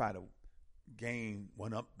to try to gain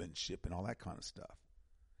one-upmanship and all that kind of stuff.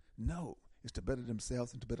 No, it's to better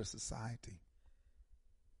themselves and to better society.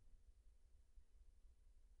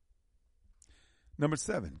 Number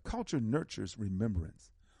 7, culture nurtures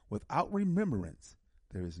remembrance. Without remembrance,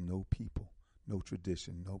 there is no people, no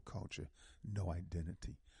tradition, no culture, no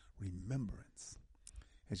identity. Remembrance.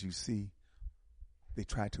 As you see, they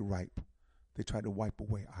try to wipe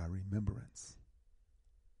away our remembrance.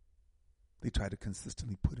 They try to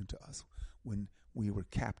consistently put into us when we were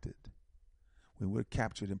captured. When we were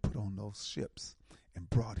captured and put on those ships and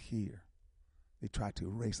brought here. They try to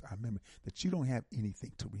erase our memory that you don't have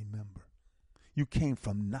anything to remember. You came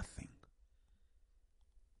from nothing.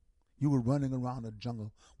 You were running around the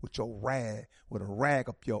jungle with a rag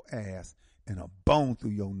up your ass and a bone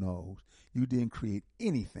through your nose. You didn't create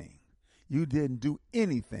anything. You didn't do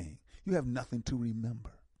anything. You have nothing to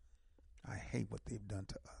remember. I hate what they've done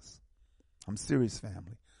to us. I'm serious,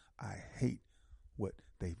 family. I hate what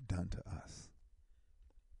they've done to us.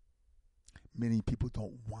 Many people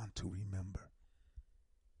don't want to remember.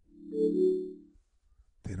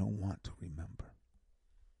 They don't want to remember.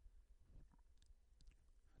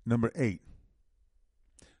 Number 8,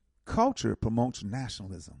 culture promotes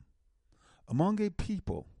nationalism among a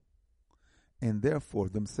people and therefore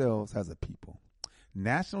themselves as a people.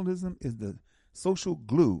 Nationalism is the social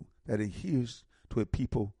glue that adheres to a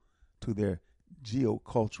people to their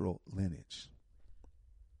geocultural lineage.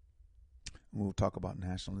 And we'll talk about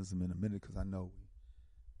nationalism in a minute because I know,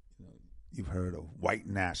 you've heard of white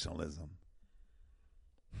nationalism.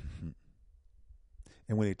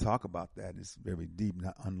 And when they talk about that, it's very deep,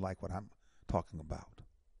 not unlike what I'm talking about.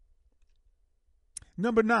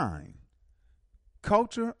 Number 9,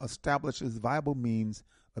 culture establishes viable means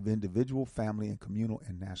of individual, family, and communal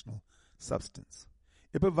and national substance.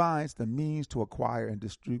 It provides the means to acquire and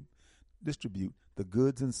distribute the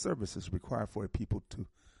goods and services required for a people to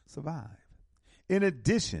survive. In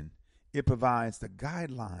addition, it provides the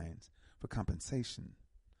guidelines for compensation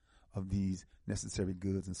of these necessary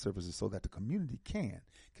goods and services so that the community can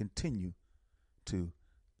continue to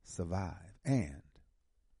survive. And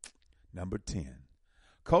number 10,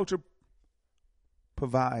 culture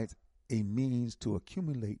provides a means to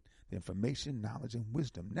accumulate the information, knowledge, and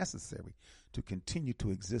wisdom necessary to continue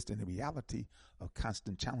to exist in a reality of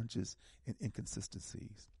constant challenges and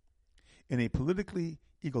inconsistencies. In a politically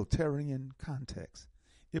egalitarian context,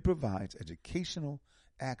 it provides educational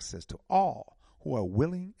access to all who are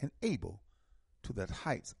willing and able to the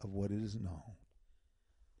heights of what it is known.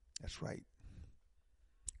 That's right.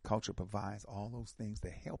 Culture provides all those things to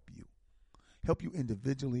help you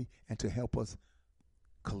individually and to help us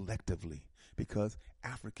collectively, because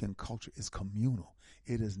African culture is communal.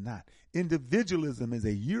 It is not. Individualism is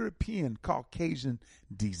a European Caucasian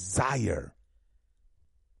desire.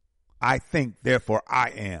 I think, therefore I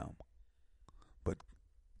am. But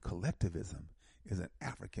collectivism is an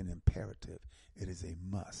African imperative. It is a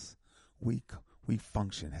must. We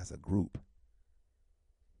function as a group.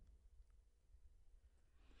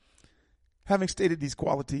 Having stated these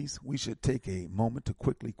qualities, we should take a moment to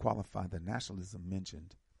quickly qualify the nationalism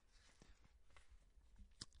mentioned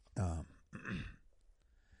in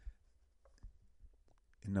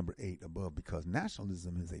number 8 above, because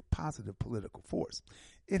nationalism is a positive political force.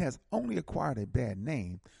 It has only acquired a bad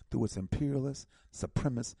name through its imperialist,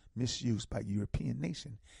 supremacist misuse by European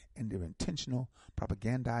nations and their intentional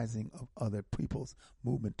propagandizing of other people's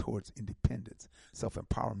movement towards independence,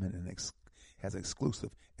 self-empowerment, and as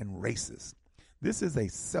exclusive and racist. This is a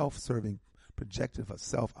self-serving projection of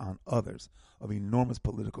self on others of enormous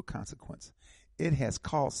political consequence. It has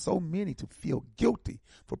caused so many to feel guilty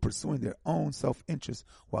for pursuing their own self-interest,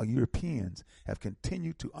 while Europeans have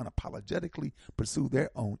continued to unapologetically pursue their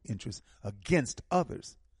own interests against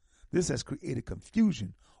others. This has created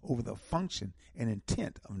confusion over the function and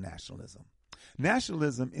intent of nationalism.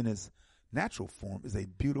 Nationalism in its natural form is a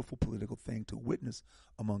beautiful political thing to witness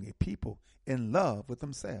among a people in love with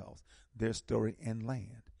themselves, their story, and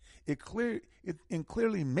land. In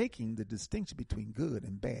clearly making the distinction between good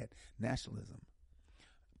and bad nationalism.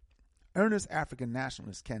 Earnest African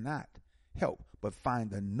nationalists cannot help but find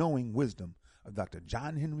the knowing wisdom of Dr.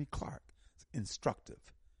 John Henry Clark instructive.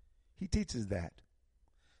 He teaches that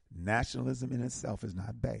nationalism in itself is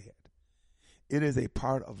not bad. It is a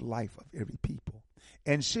part of life of every people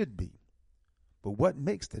and should be. But what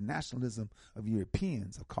makes the nationalism of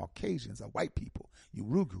Europeans, of Caucasians, of white people,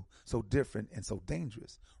 Urugu, so different and so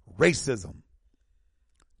dangerous? Racism.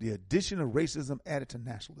 The addition of racism added to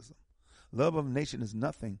nationalism. Love of nation is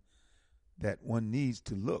nothing that one needs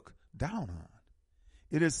to look down on.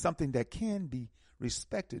 It is something that can be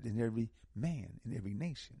respected in every man, in every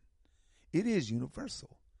nation. It is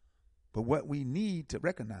universal. But what we need to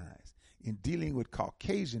recognize in dealing with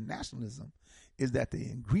Caucasian nationalism is that the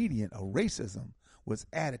ingredient of racism was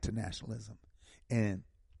added to nationalism. And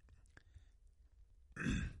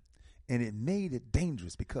it made it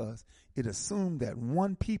dangerous because it assumed that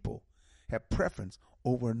one people had preference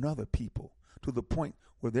over another people to the point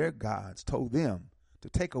where their gods told them to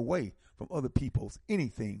take away from other peoples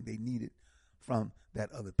anything they needed from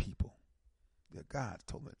that other people. Their gods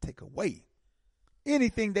told them to take away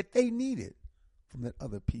anything that they needed from that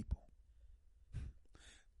other people.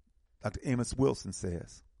 Dr. Amos Wilson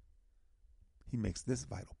says, he makes this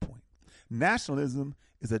vital point. Nationalism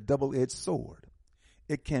is a double-edged sword.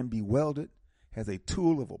 It can be wielded as a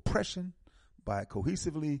tool of oppression by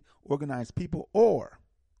cohesively organized people or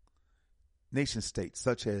nation states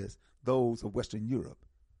such as those of Western Europe,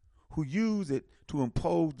 who use it to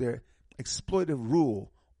impose their exploitive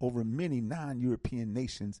rule over many non-European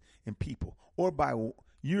nations and people, or by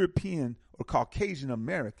European or Caucasian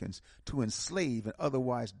Americans to enslave and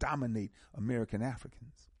otherwise dominate American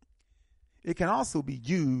Africans. It can also be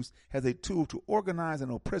used as a tool to organize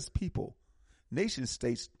and oppress people, nation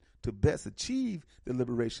states, to best achieve the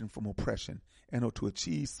liberation from oppression and or to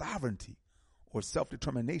achieve sovereignty or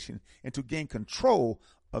self-determination and to gain control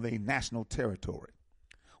of a national territory.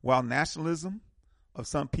 While nationalism of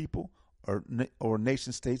some people or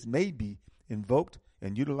nation states may be invoked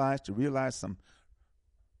and utilized to realize some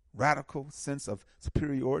radical sense of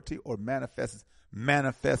superiority or manifest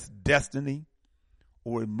destiny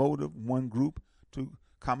or a motive one group to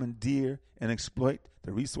commandeer and exploit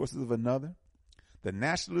the resources of another, the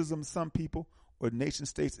nationalism of some people or nation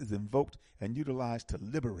states is invoked and utilized to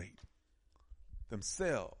liberate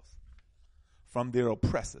themselves from their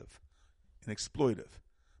oppressive and exploitive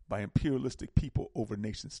by imperialistic people over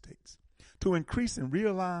nation states, to increase and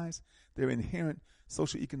realize their inherent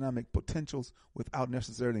socioeconomic potentials without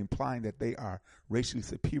necessarily implying that they are racially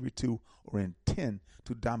superior to or intend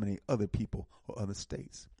to dominate other people or other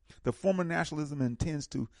states. The former nationalism intends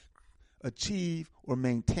to achieve or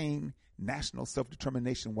maintain national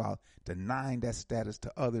self-determination while denying that status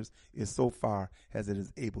to others is so far as it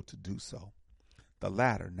is able to do so. The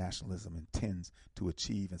latter, nationalism, intends to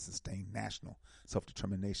achieve and sustain national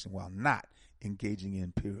self-determination while not engaging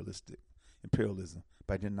in imperialism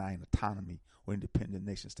by denying autonomy or independent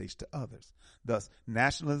nation states to others. Thus,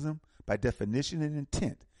 nationalism, by definition and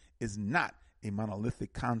intent, is not a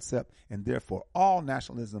monolithic concept, and therefore all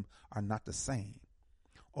nationalism are not the same,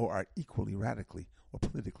 or are equally radically or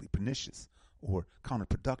politically pernicious or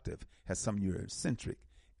counterproductive, as some Eurocentric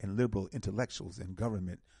and liberal intellectuals and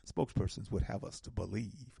government spokespersons would have us to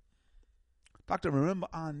believe. Dr. Marimba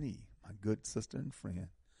Ani, my good sister and friend,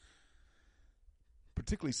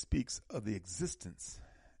 particularly speaks of the existence,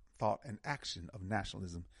 thought, and action of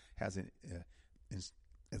nationalism as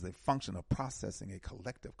a function of processing a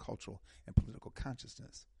collective cultural and political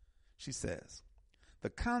consciousness. She says, the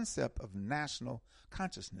concept of national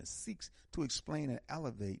consciousness seeks to explain and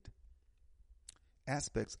elevate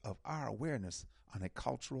aspects of our awareness on a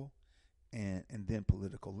cultural and then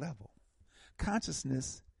political level.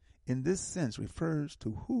 Consciousness, in this sense, refers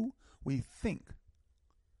to who we think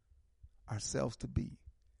ourselves to be.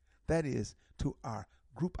 That is, to our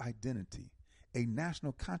group identity. A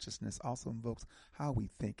national consciousness also invokes how we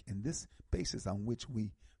think, and this basis on which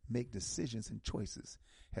we make decisions and choices,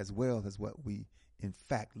 as well as what we in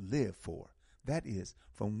fact live for. That is,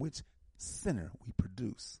 from which center we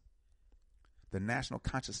produce. The national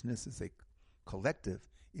consciousness is a collective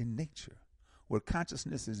in nature, where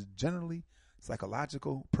consciousness is generally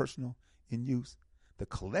psychological, personal, in use. The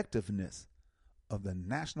collectiveness of the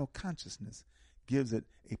national consciousness gives it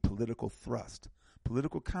a political thrust.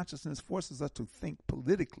 Political consciousness forces us to think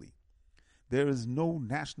politically. There is no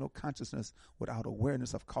national consciousness without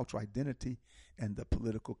awareness of cultural identity and the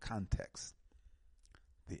political context.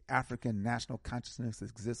 The African national consciousness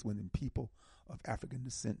exists when people of African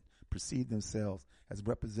descent perceive themselves as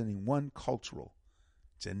representing one cultural,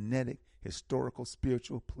 genetic, historical,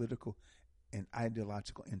 spiritual, political, and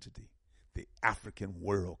ideological entity. The African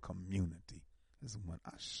world community is one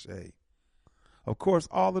I say. Of course,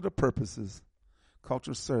 all of the purposes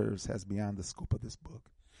culture serves has beyond the scope of this book.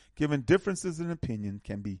 Given differences in opinion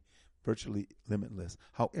can be virtually limitless.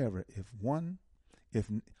 However, if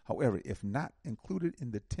not included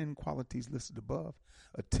in the 10 qualities listed above,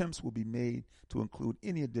 attempts will be made to include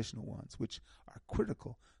any additional ones which are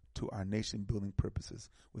critical to our nation-building purposes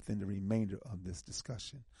within the remainder of this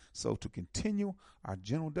discussion. So to continue our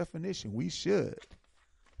general definition, we should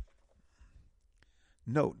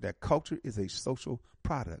note that culture is a social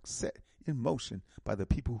product set in motion by the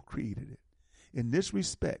people who created it. In this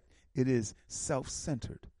respect, it is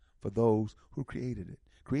self-centered for those who created it,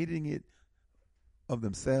 creating it of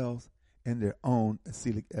themselves and their own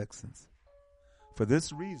acyclic essence. For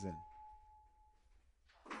this reason,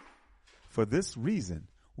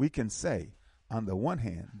 we can say, on the one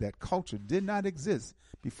hand, that culture did not exist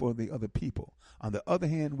before the other people. On the other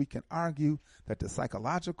hand, we can argue that the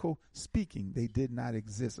psychological speaking, they did not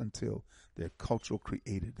exist until their culture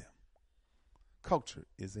created them. Culture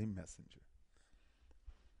is a messenger.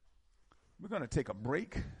 We're going to take a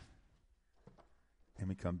break. And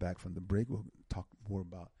we come back from the break, we'll talk more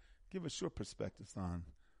about, give us short perspectives on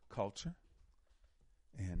culture.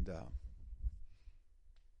 And, I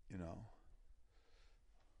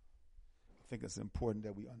think it's important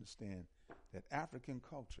that we understand that African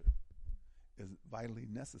culture is vitally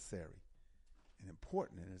necessary and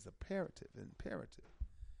important, and is imperative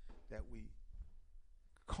that we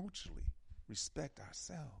culturally respect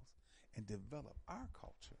ourselves and develop our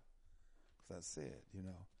culture. Because I said,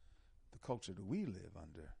 the culture that we live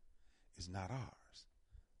under is not ours.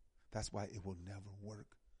 That's why it will never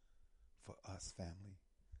work for us, family.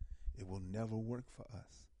 It will never work for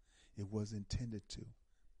us. It was intended to,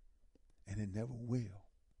 and it never will.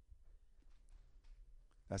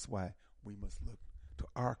 That's why we must look to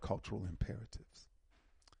our cultural imperatives.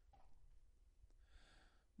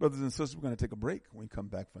 Brothers and sisters, we're going to take a break. When we come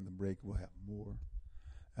back from the break, we'll have more.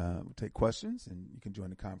 We'll take questions, and you can join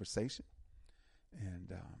the conversation.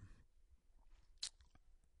 And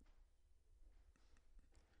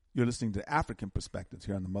you're listening to African Perspectives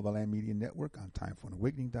here on the Motherland Media Network on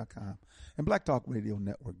TimeForAnAwakening.com and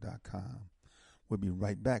BlackTalkRadioNetwork.com. We'll be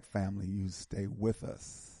right back, family. You stay with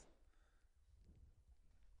us.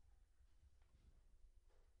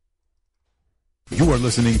 You are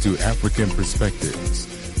listening to African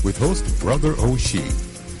Perspectives with host Brother Oshi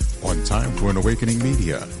on Time for an Awakening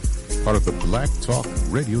Media, part of the Black Talk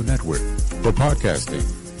Radio Network. For podcasting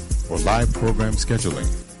or live program scheduling,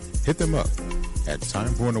 hit them up at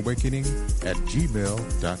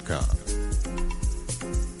timeforanawakening@gmail.com.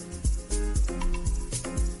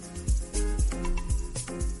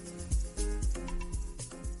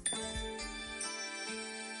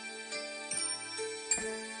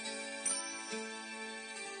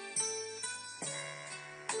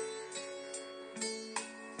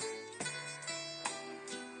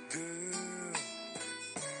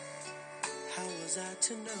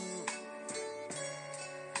 To know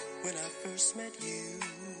when I first met you,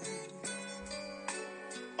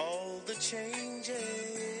 all the changes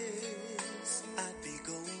I'd be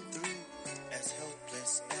going through, as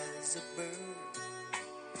helpless as a bird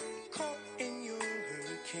caught in your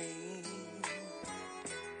hurricane,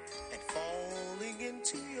 and falling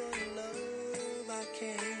into your love I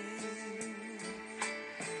came.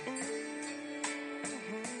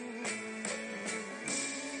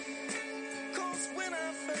 When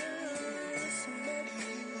I first met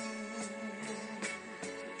you,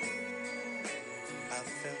 I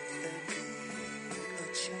felt there'd be a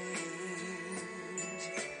change.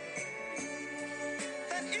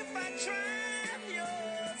 That if I tried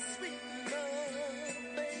your sweet love,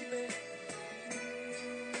 baby,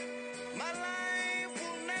 my life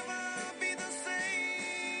will never be the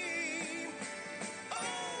same. Oh,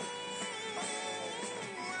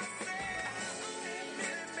 I said,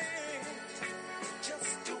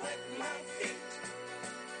 just to wet my feet.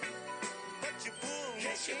 But you pulled me in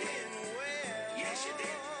well. Yes, you did.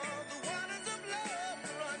 The waters of love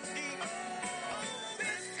run deep. Oh,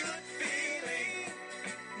 this good feeling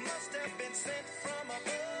must have been sent from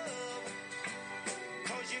above.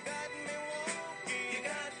 'Cause you got me walking. You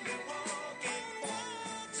got me walking.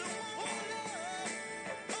 Wall to wall love.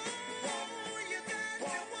 Oh, you got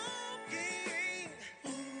me walking.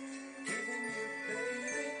 Giving you,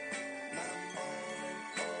 baby, my all in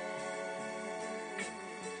all.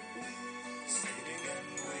 Sitting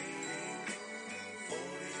and waiting for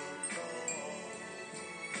your call.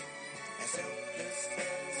 As helpless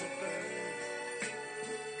as a bird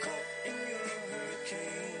caught in your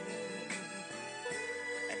hurricane,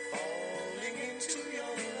 and falling into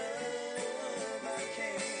your love I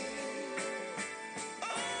came. Oh,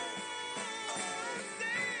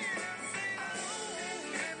 I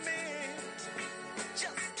only meant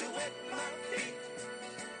just to wet my feet.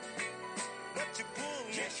 But you pulled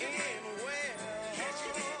me in well. Yes,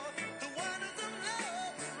 you did. The waters of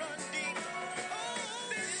love run deep.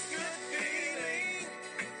 Oh, this good feeling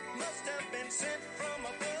must have been sent from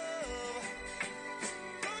above.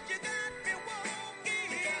 'Cause you got me walking.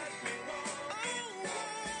 You got me walking. Oh,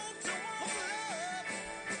 wall to wall love.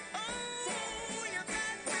 Oh, you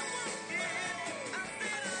got me walking. I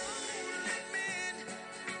said I only meant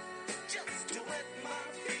just to wet my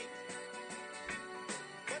feet.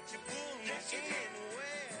 But you pulled me in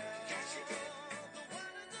well. Yes, you did. The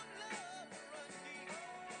waters of love run deep. Oh,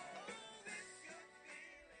 this good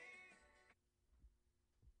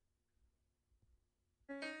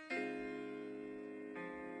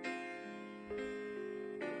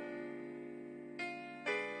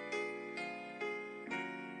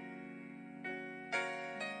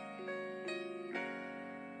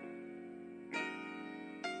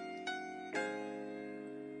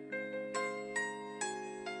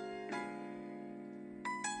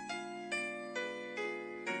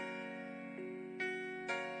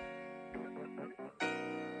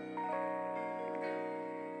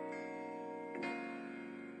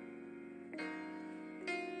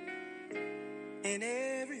In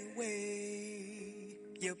every way,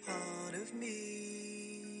 you're part of me.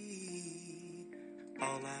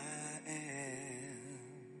 All I am,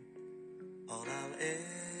 all I'll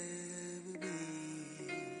ever be.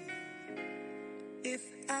 If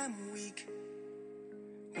I'm weak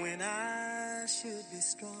when I should be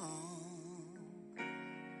strong,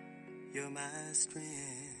 you're my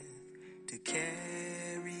strength to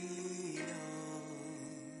carry on.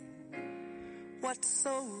 What's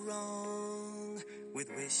so wrong with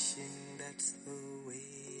wishing that's the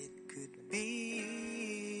way it could be?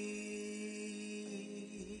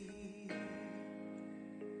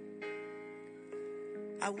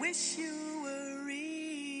 I wish you were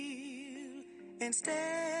real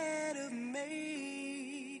instead of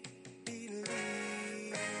make believe.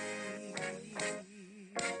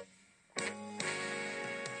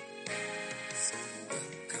 So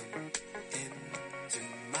welcome into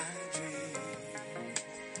my dream.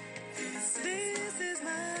 This is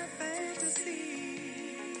my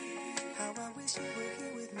fantasy. How I wish you were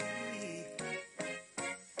here with me.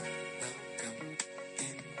 Welcome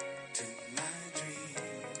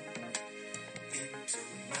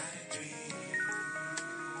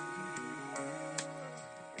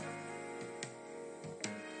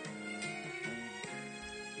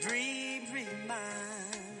Dreams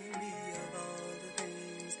remind me of all the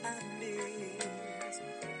things I've missed.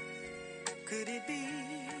 Could it be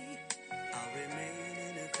I'll remain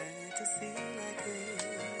in a fantasy like this?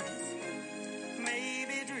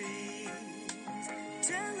 Maybe dreams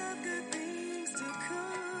tell of good things to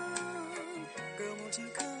come. Girl, won't you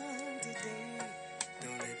come today?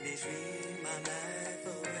 Don't let me dream my life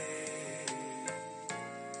away.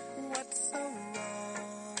 What's so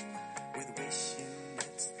wrong with wishing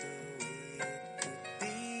that's the way it could be?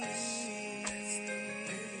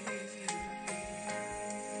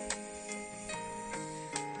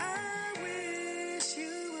 I wish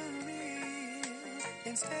you were real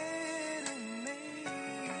instead of make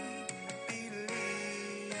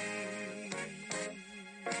believe.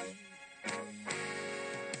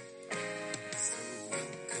 So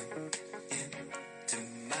welcome into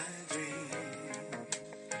my dream.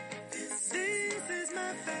 This is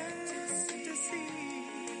my fantasy.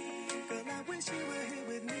 Girl, I wish you were here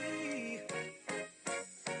with me.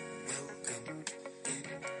 Welcome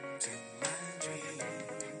into my dream.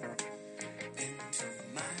 Into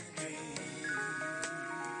my dream.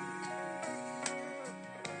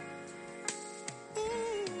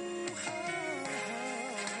 Ooh,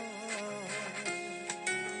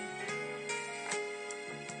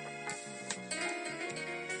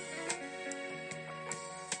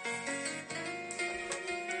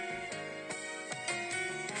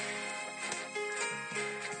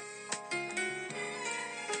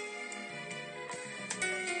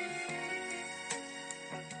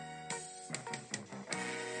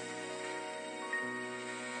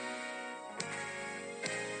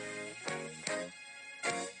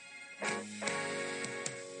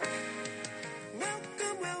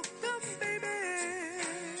 welcome, welcome, baby.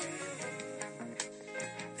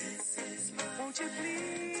 Won't you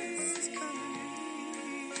please come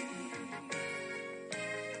to me?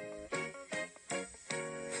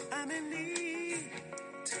 I'm in need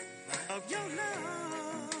of your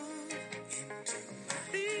love.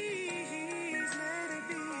 Please let it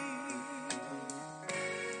be.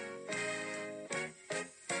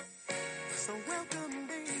 So welcome,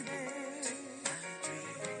 baby,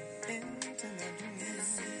 into my dream. This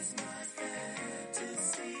is my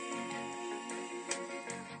fantasy.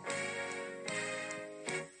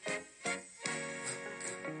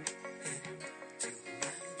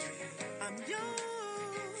 I'm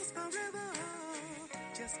yours forever.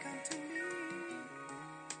 Just come to me.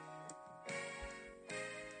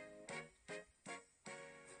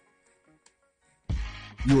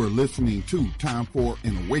 You are listening to Time for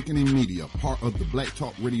an Awakening Media, part of the Black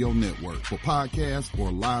Talk Radio Network. For podcasts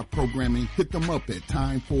or live programming, hit them up at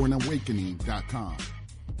timeforanawakening.com.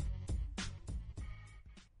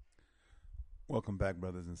 Welcome back,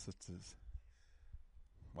 brothers and sisters.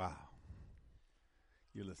 Wow.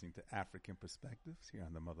 You're listening to African Perspectives here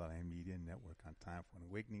on the Motherland Media Network on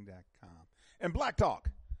timeforanawakening.com and Black Talk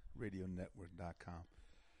Radio Network.com.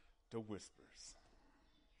 The Whispers,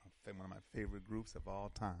 one of my favorite groups of all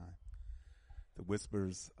time. The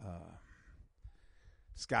Whispers,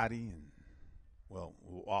 Scotty and, well,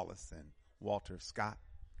 Wallace and Walter Scott.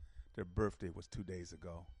 Their birthday was 2 days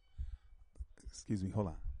ago. Excuse me, hold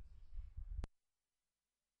on.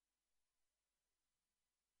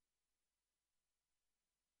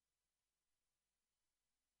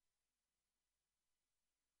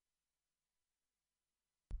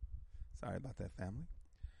 Sorry about that, family.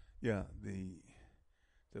 Yeah,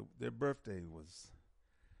 their birthday was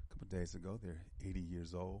a couple of days ago. They're 80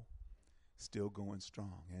 years old, still going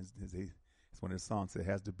strong. As it's one of the songs that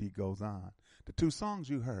has the beat goes on. The two songs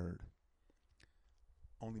you heard,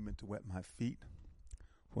 Only Meant to Wet My Feet,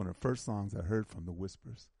 one of the first songs I heard from the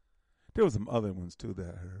Whispers. There were some other ones, too, that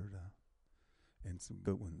I heard, and some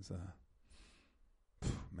good ones.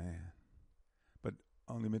 Man. But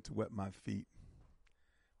Only Meant to Wet My Feet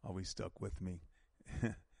always stuck with me.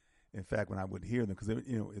 In fact, when I would hear them, because,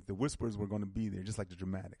 if the Whispers were going to be there, just like the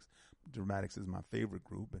Dramatics. Dramatics is my favorite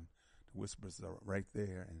group, and the Whispers are right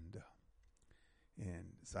there. And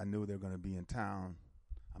so I knew they were going to be in town.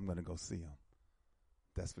 I'm going to go see them.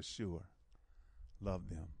 That's for sure. Love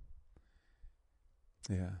them.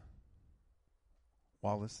 Yeah.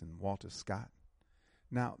 Wallace and Walter Scott.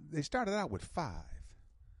 Now, they started out with 5.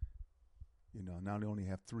 Now they only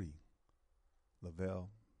have 3. Lavelle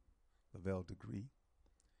Degree.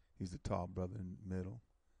 He's the tall brother in the middle,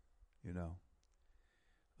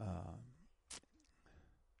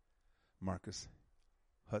 Marcus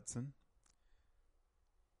Hudson,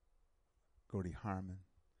 Gordy Harmon,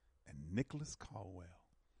 and Nicholas Caldwell.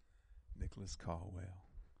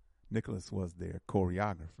 Nicholas was their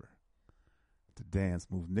choreographer. The dance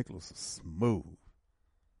move. Nicholas was smooth.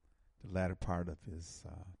 the latter part of his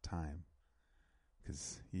time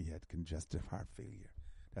because he had congestive heart failure.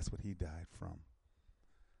 That's what he died from.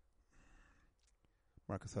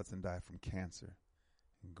 Marcus Hudson died from cancer,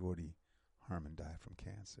 and Gordy Harmon died from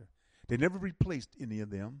cancer. They never replaced any of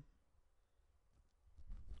them.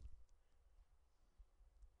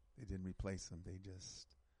 They didn't replace them. They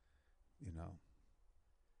just,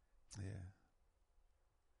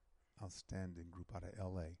 outstanding group out of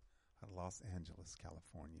L.A., out of Los Angeles,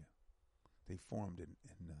 California. They formed in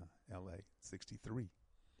L.A. 1963.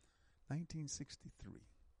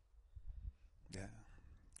 Yeah.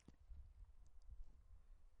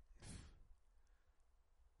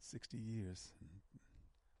 60 years,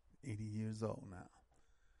 80 years old now,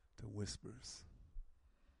 to Whispers.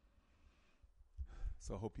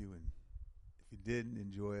 So I hope if you didn't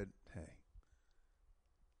enjoy it, hey,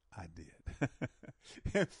 I did.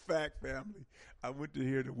 In fact, family, I went to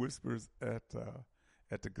hear the Whispers at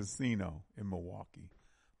the casino in Milwaukee,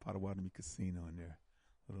 Potawatomi Casino, in their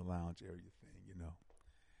little lounge area thing,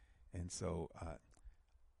 And so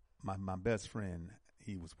my best friend,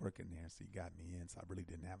 he was working there, so he got me in, so I really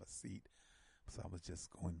didn't have a seat. So I was just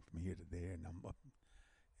going from here to there, and I'm up.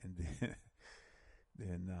 And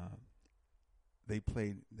then they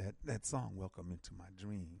played that song, Welcome Into My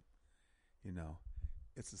Dream.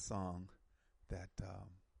 It's a song that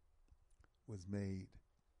was made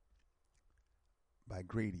by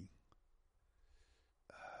Grady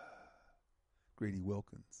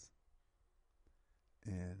Wilkins.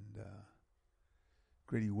 And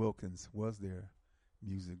Grady Wilkins was their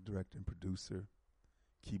music director and producer,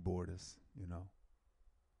 keyboardist,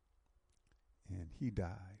 and he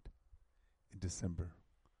died in December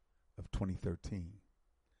of 2013.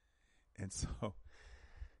 And so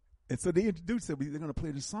they introduced it. They're going to play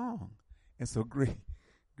the song. And so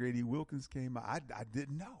Grady Wilkins came out. I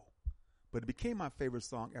didn't know, but it became my favorite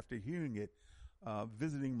song after hearing it,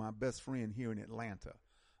 visiting my best friend here in Atlanta.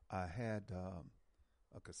 I had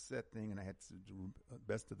a cassette thing, and I had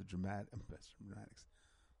Best of the Dramatics,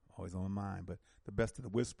 always on my mind, but the Best of the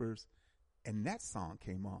Whispers, and that song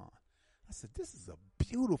came on. I said, this is a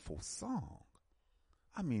beautiful song.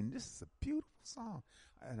 I mean, this is a beautiful song,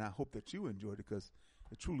 and I hope that you enjoyed it because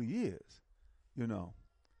it truly is,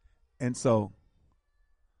 And so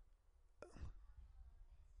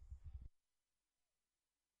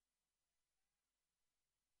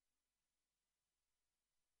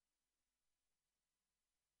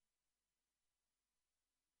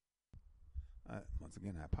once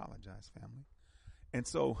again, I apologize, family. And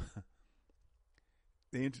so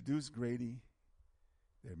they introduced Grady,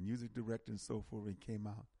 their music director and so forth. He came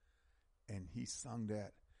out and he sung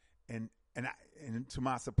that. And to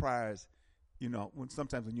my surprise,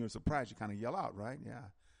 sometimes when you're surprised, you kind of yell out, right? Yeah.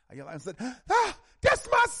 I yelled out and said, that's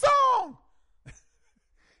my song.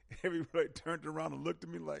 Everybody turned around and looked at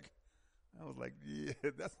me I was like, yeah,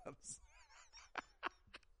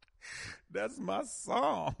 that's my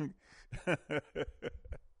song.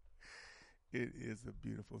 It is a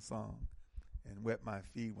beautiful song. And Wet My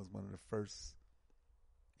Feet was one of the first,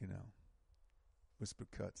 whisper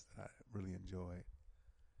cuts that I really enjoyed.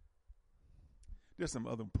 There's some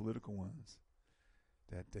other political ones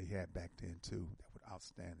that they had back then, too, that were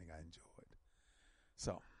outstanding. I enjoyed.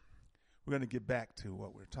 So we're going to get back to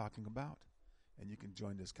what we're talking about, and you can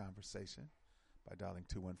join this conversation by dialing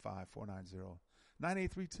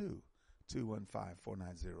 215-490-9832,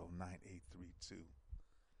 215-490-9832.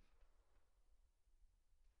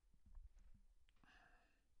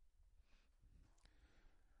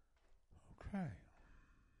 Okay.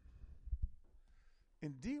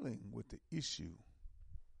 In dealing with the issue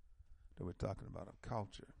that we're talking about of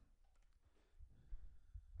culture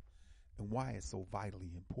and why it's so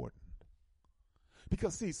vitally important.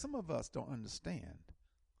 Because, see, some of us don't understand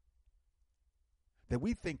that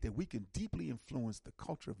we think that we can deeply influence the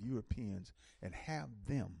culture of Europeans and have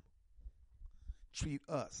them treat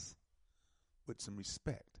us with some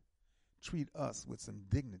respect, treat us with some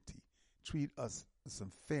dignity, treat us with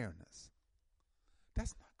some fairness.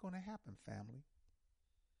 That's not going to happen, family.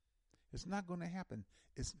 It's not going to happen.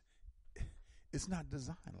 It's not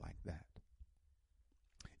designed like that.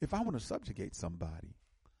 If I want to subjugate somebody,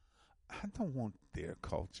 I don't want their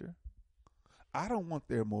culture. I don't want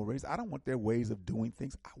their mores. I don't want their ways of doing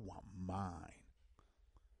things. I want mine.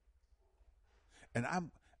 And I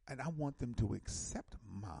want them to accept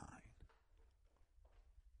mine.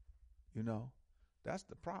 That's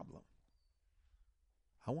the problem.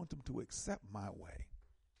 I want them to accept my way.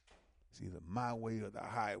 It's either my way or the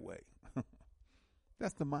highway.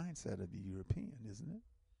 That's the mindset of the European, isn't it?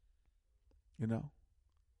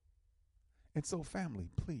 And so, family,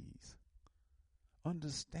 please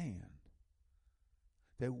understand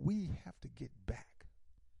that we have to get back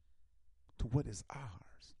to what is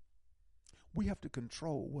ours. We have to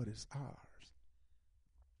control what is ours.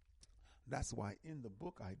 That's why in the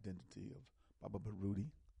book Identity of Baba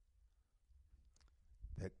Baruti,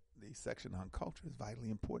 that the section on culture is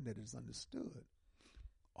vitally important, that it is understood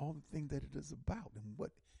all the things that it is about and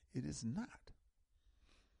what it is not.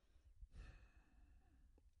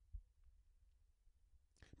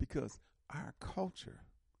 Because our culture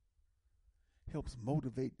helps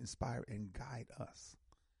motivate, inspire, and guide us.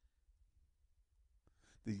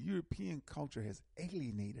 The European culture has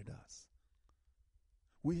alienated us.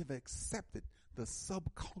 We have accepted the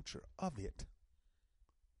subculture of it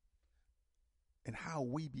and how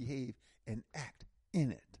we behave and act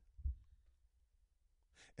in it.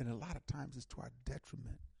 And a lot of times it's to our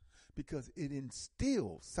detriment because it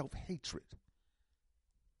instills self-hatred.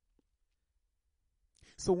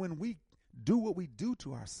 So when we do what we do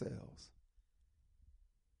to ourselves,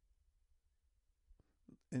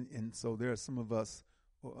 and so there are some of us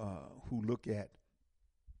who look at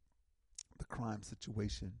the crime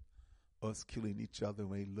situation, us killing each other,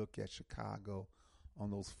 when we look at Chicago on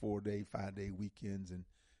those 4-day, 5-day weekends, and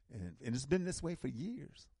it's been this way for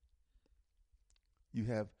years. You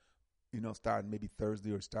have, starting maybe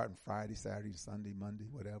Thursday or starting Friday, Saturday, Sunday, Monday,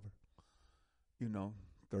 whatever,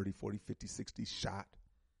 30, 40, 50, 60 shot,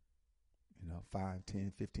 5,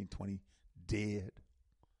 10, 15, 20 dead.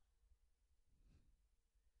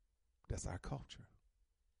 That's our culture.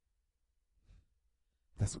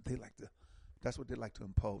 That's what they like to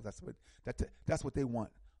impose. That's what they want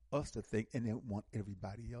us to think, and they want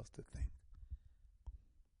everybody else to think.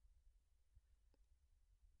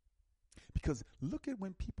 Because look at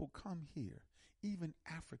when people come here, even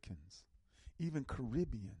Africans, even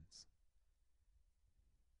Caribbeans,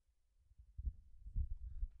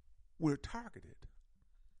 we're targeted.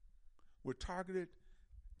 We're targeted.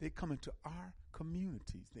 They come into our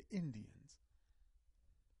communities, the Indians,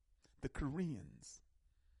 the Koreans,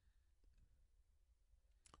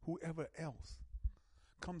 whoever else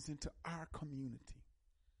comes into our community,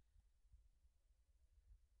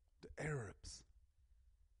 the Arabs,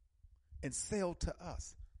 and sell to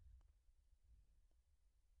us.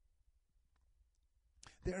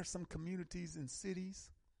 There are some communities and cities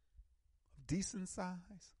of decent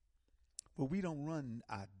size where we don't run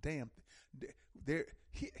a damn thing.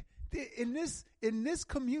 In this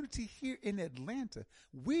community here in Atlanta,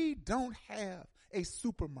 we don't have a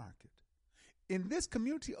supermarket. In this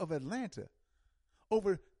community of Atlanta,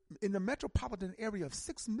 in the metropolitan area of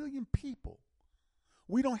 6 million people,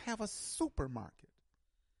 we don't have a supermarket.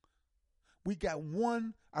 We got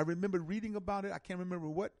one. I remember reading about it. I can't remember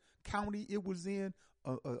what county it was in.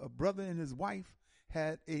 A brother and his wife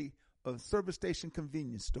had a service station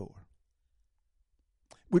convenience store.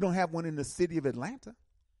 We don't have one in the city of Atlanta.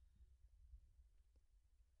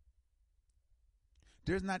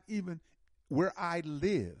 There's not even where I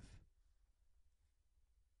live.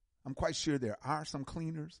 I'm quite sure there are some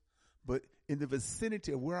cleaners, but in the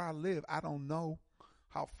vicinity of where I live, I don't know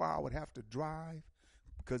how far I would have to drive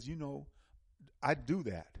because, I do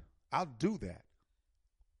that. I'll do that.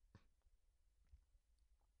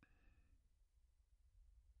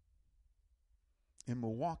 In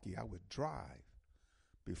Milwaukee, I would drive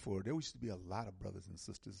before. There used to be a lot of brothers and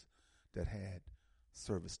sisters that had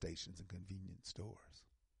service stations and convenience stores.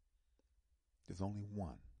 There's only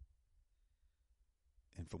one.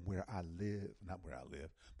 And from where I live,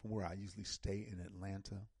 from where I usually stay in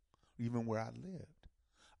Atlanta, even where I lived,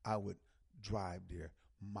 I would drive there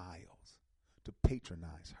miles to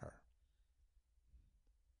patronize her.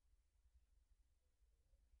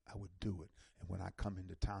 I would do it. And when I come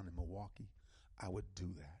into town in Milwaukee, I would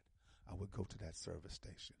do that. I would go to that service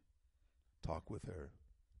station, talk with her,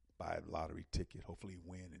 buy a lottery ticket, hopefully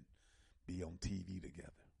win and be on TV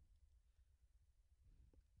together.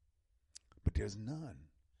 But there's none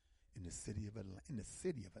in the city of Atlanta.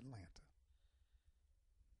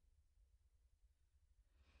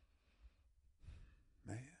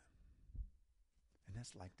 Man. And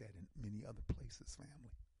that's like that in many other places,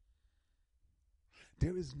 family.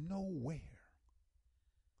 There is nowhere,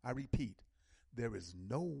 I repeat, there is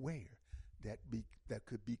nowhere that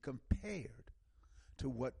could be compared to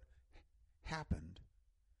what happened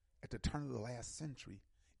at the turn of the last century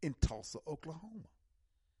in Tulsa, Oklahoma.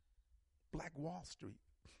 Black Wall Street,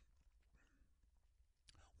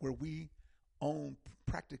 where we own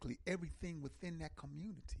practically everything within that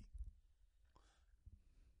community.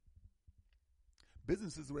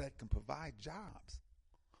 Businesses that can provide jobs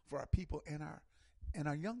for our people and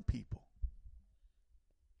our young people.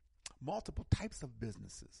 Multiple types of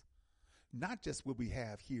businesses. not just what we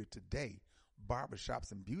have here today,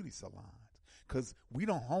 barbershops and beauty salons, because we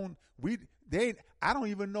don't own, I don't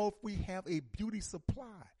even know if we have a beauty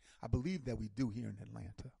supply. I believe that we do here in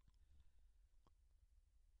Atlanta.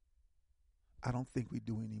 I don't think we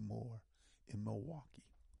do anymore in Milwaukee,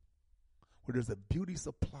 where there's a beauty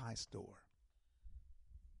supply store.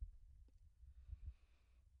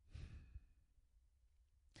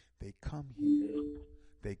 They come here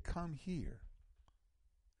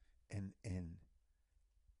and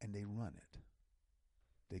they run it.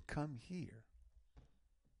 They come here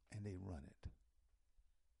and they run it.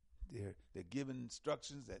 They're given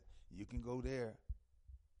instructions that you can go there.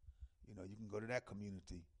 You know, you can go to that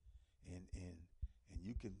community and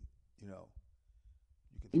you can, you know,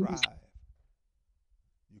 you can thrive.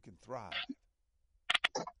 You can thrive.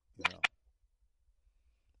 You know.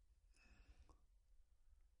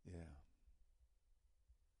 Yeah.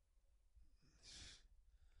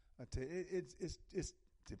 I tell you, it's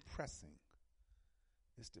depressing.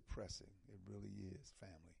 It's depressing. It really is,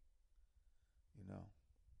 family. You know.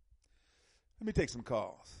 Let me take some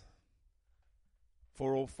calls.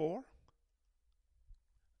 404.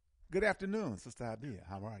 Good afternoon, Sister Abia.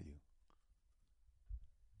 How are you?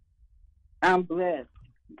 I'm blessed.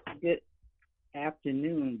 Good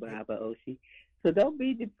afternoon, Brother Oshi. So don't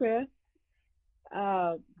be depressed.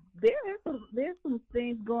 There's some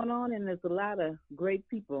things going on, and there's a lot of great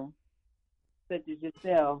people, such as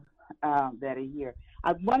yourself, that are here.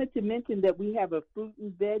 I wanted to mention that we have a fruit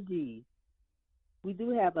and veggies. We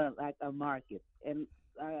do have a market, and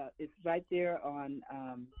it's right there on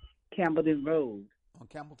Campbellton Road. On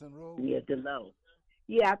Campbellton Road? Yeah, Delow.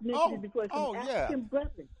 Yeah, I've mentioned it before. African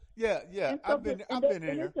Brotha. Yeah. So I've been in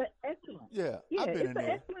there. It's an excellent. Yeah, I've been in there. It's an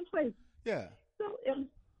excellent place. Yeah. So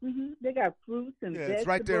they got fruits and vegetables. It's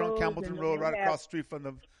right there on Campbellton Road, right across the street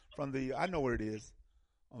from the. I know where it is,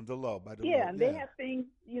 on Delow by Delow. Yeah, and they have things,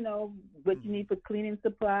 what you need for cleaning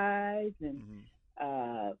supplies and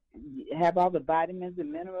have all the vitamins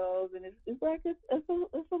and minerals, and it's like it's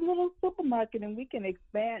a little supermarket, and we can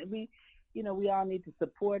expand. We all need to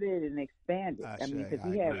support it and expand it. I mean, because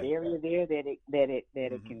we have area there that it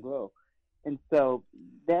can grow, and so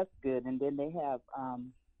that's good. And then they have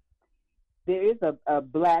there is a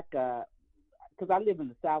black because I live in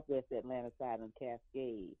the southwest Atlanta side on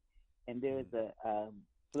Cascade, and there is a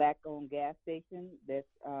black-owned gas station that's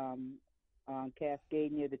on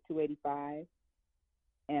Cascade near the 285.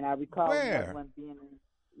 And I recall that one being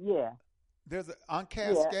There's on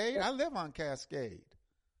Cascade. Yeah. I live on Cascade.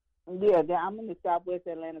 Yeah, I'm in the southwest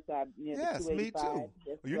Atlanta side near the 285. Me too.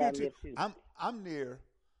 That's you where need I live to. Too.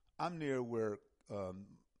 I'm near where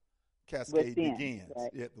Cascade begins.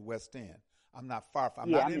 Right? At the West End. I'm not far. I'm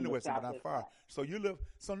not in the West End, but I'm far. Side. So you live.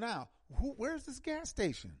 So now, where's this gas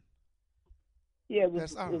station? Yeah,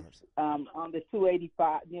 that's ours. On the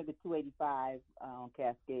 285, near the 285 on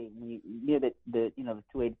Cascade, near the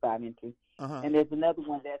 285 entry. And there's another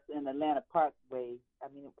one that's in Atlanta Parkway. I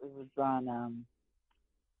mean, it was on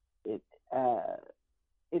it's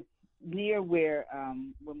near where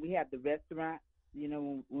when we had the restaurant.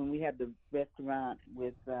 When we had the restaurant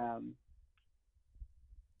with.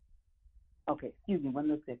 Okay, excuse me, one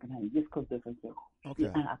little second, honey. Just close this one. Okay.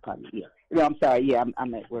 I probably No, I'm sorry. Yeah,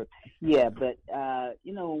 I'm at work. Yeah, but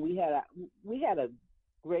when we had a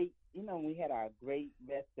great, we had our great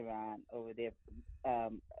restaurant over there,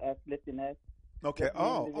 us lifting us. Okay.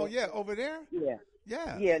 Oh, yeah, over there. Yeah.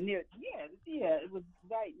 Yeah. Yeah, it was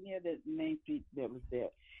right near the main street that was there.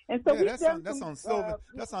 And so that's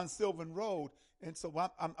on Sylvan Road. And so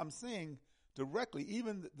I'm saying directly,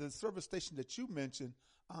 even the service station that you mentioned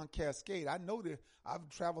on Cascade, I know that I've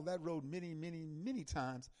traveled that road many, many, many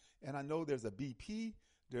times, and I know there's a BP,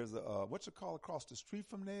 there's a across the street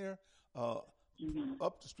from there,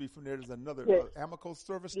 up the street from there, there's another Amico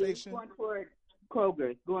service station. Going toward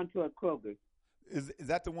Kroger's, Kroger's. Is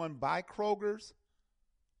that the one by Kroger's?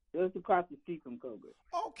 It was across the street from Kroger's.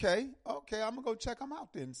 Okay, I'm gonna go check them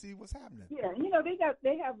out then and see what's happening. Yeah,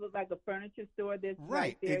 they have like a furniture store that's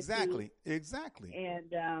right there exactly.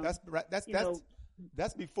 And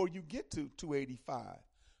that's before you get to 285.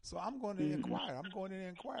 So I'm going to inquire. I'm going to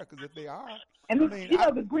inquire because if they are, and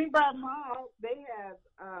the Greenbrier Mall, they have,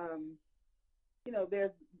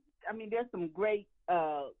 there's some great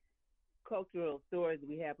cultural stores.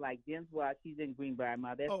 We have like Jim's Watch. She's in Greenbrier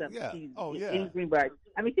Mall. She's in Greenbrier.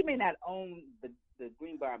 I mean, she may not own the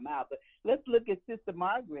Greenbrier Mall, but let's look at Sister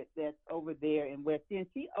Margaret that's over there in West End.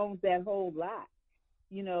 She owns that whole lot.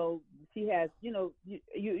 She has,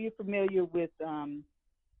 you're familiar with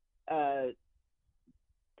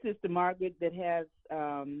Sister Margaret that has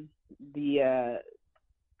the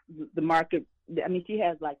market I mean, she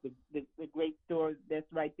has like the great store that's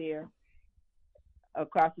right there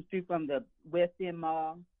across the street from the West End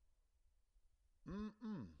Mall.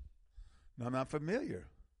 No, I'm not familiar.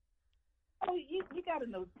 Oh, you got to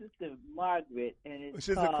know Sister Margaret, and it's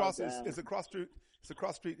She's called, across. It's across street. It's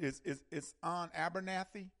across street. It's on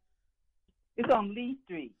Abernathy. It's on Lee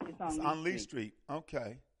Street. It's on Lee Street.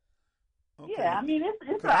 Okay. Yeah, I mean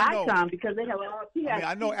it's an icon because they have all.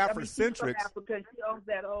 I know Afrocentrics. Africa, she owns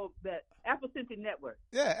that Afrocentric network.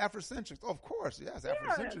 Yeah, Afrocentrics. Of course, yes.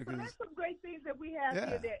 Afrocentric so there's some great things that we have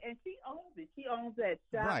here there, and she owns it. She owns that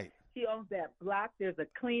shop. Right. She owns that block. There's a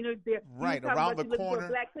cleaner there. Right around the corner.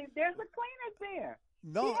 There's a cleaners there.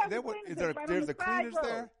 No, there's a cleaners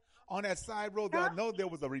there on that side road. I know there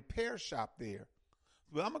was a repair shop there.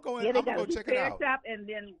 Well, I'm gonna go in. I'm gonna go check it out. Shop, and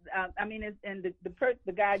then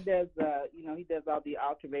the guy does he does all the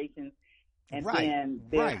alterations, and then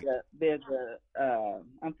there's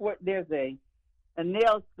a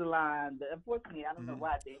nail salon. Unfortunately, I don't know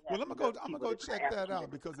why they have. Well, I'm gonna go check that out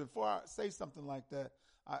because before I say something like that,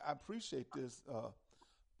 I appreciate this.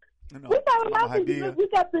 We got a lot of things.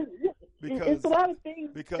 It's a lot of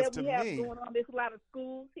things because that we have going on. There's a lot of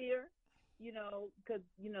schools here, because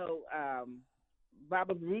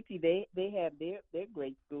Baba Baruti, they have their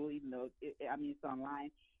great school, even though it's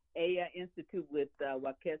online. Aya Institute with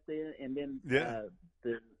Wakesa, and then the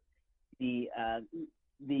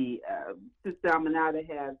Sister Aminata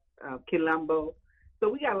has Kilambo. So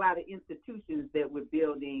we got a lot of institutions that we're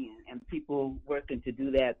building and people working to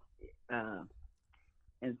do that.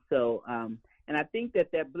 And so, and I think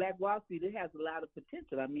that Black Wall Street, it has a lot of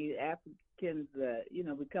potential. I mean, Africans,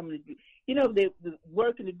 we're coming to, they're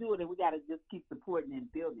working to do it, and we got to just keep supporting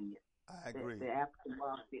and building it. I agree. The African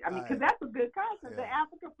Wall Street. I mean, because that's a good concept, the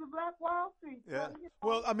Africa for Black Wall Street. Yeah.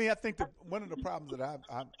 Well, I mean, I think one of the problems that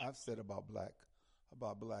I've said about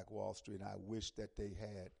Black Wall Street, and I wish that they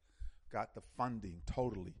had got the funding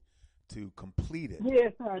totally to complete it. Yeah,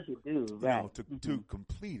 it's hard to do, right? To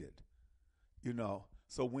complete it,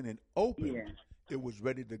 So when it opened, it was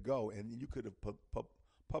ready to go, and you could have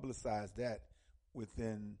publicized that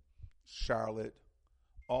within Charlotte,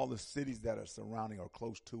 all the cities that are surrounding or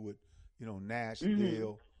close to it,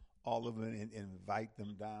 Nashville, all of them, and invite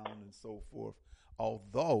them down and so forth.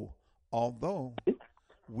 Although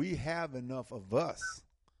we have enough of us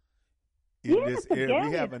in this area,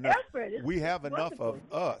 we have enough of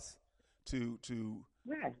us to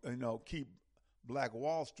keep Black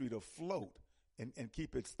Wall Street afloat. And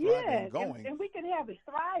keep it thriving going. And we can have it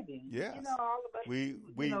thriving. Yes. All of us. We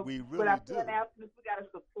really do. But I feel we got to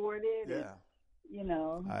support it. Yeah.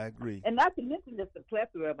 And, I agree. And not to mention just the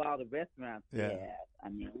plethora of all the restaurants we have. I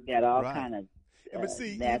mean, we got all kind of. But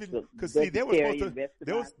see, because they were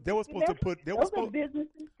supposed to put. Those are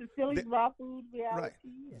businesses to Philly's raw food reality.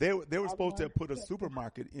 Right. They were supposed to put a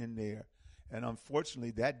supermarket in there, and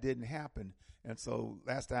unfortunately that didn't happen. And so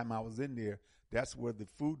last time I was in there, that's where the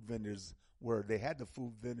food vendors were. They had the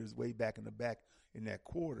food vendors way back in the back in that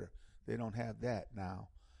quarter. They don't have that now.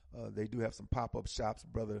 They do have some pop-up shops.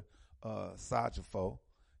 Brother Sajafo,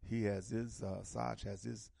 he has his, Saj has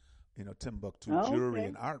his, Timbuktu jewelry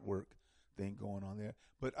and artwork thing going on there.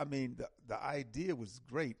 But, I mean, the idea was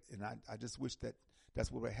great, and I just wish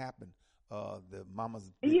that's what would happen. The Mama's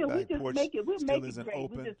Big Bag Porch still isn't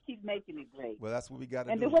open. We just keep making it great. Well, that's what we got to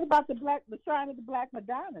do. And then what about the Shrine of the Black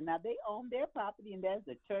Madonna? Now, they own their property, and there's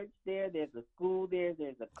a church there, there's a school there,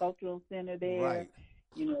 there's a cultural center there. Right.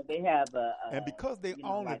 They have and because they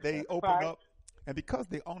own it, they open up. And because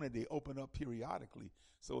they own it, they open up periodically,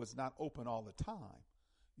 so it's not open all the time,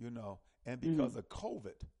 And because of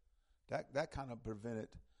COVID, that kind of prevented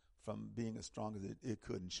from being as strong as it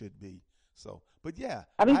could and should be. So, but yeah,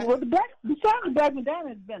 I mean, the Shrine of the Black Madonna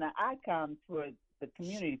has been an icon for the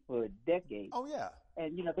community for decades. Oh yeah,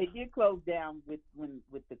 and they did close down with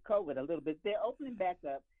the COVID a little bit. They're opening back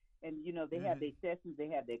up, and they have their sessions, they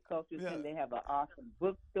have their culture center, they have an awesome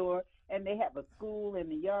bookstore, and they have a school in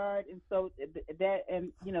the yard, and so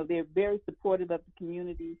they're very supportive of the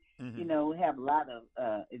community. We have a lot of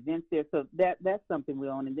events there, so that's something we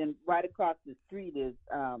own. And then right across the street is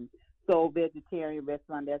Soul Vegetarian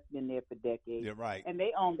Restaurant that's been there for decades. You're right. And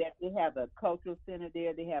they own that. They have a cultural center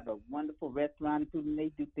there. They have a wonderful restaurant, and they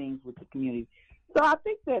do things with the community. So I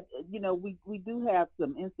think that, we do have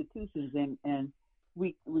some institutions, and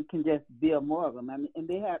we can just build more of them. I mean, and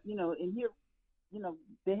they have, in here,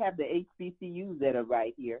 they have the HBCUs that are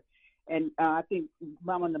right here. And I think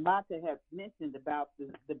Mama Namata has mentioned about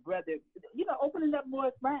the brother, opening up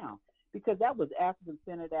Morris Brown, because that was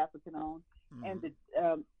African-centered, African-owned. And the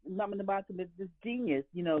Mama Namata is this genius,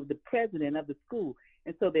 the president of the school.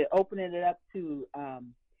 And so they're opening it up to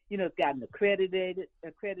it's gotten accredited,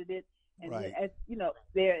 and right. as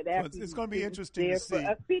It's going to be interesting to see. For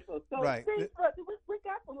us people. So right. we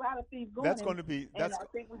got a lot of things going. That's going to be. And I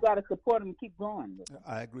think we got to support them and keep going.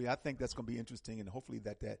 I agree. I think that's going to be interesting, and hopefully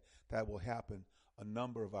that will happen. A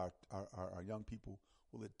number of our young people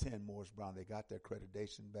will attend Morris Brown. They got their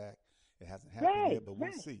accreditation back. It hasn't happened yet, but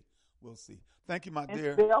we'll see. We'll see. Thank you, my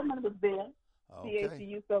dear. Spellman was there. Okay.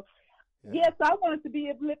 CACU. So yes, I wanted to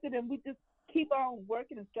be uplifted, and we just keep on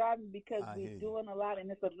working and striving because we're doing a lot.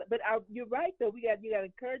 And but you're right though. You got to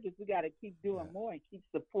encourage us. We got to keep doing more and keep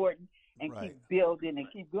supporting and keep building and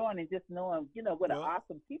keep growing and just knowing what an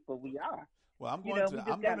awesome people we are. Well, I'm going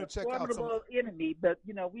to check out some enemy, but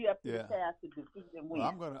we up to the task to defeat and win.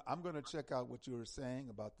 Well, I'm going to check out what you were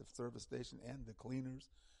saying about the service station and the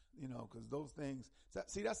cleaners. Because those things.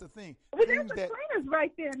 See, that's the thing. Well, there's a cleaners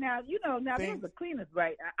right there now. Now there's a cleaners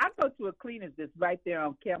right. I go to a cleaners that's right there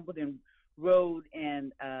on Campbellton Road,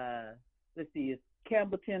 and let's see, it's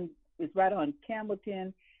Campbellton. It's right on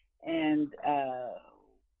Campbellton, and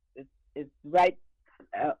it's right.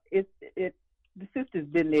 The sister's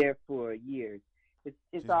been there for years.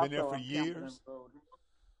 She's also been there for years.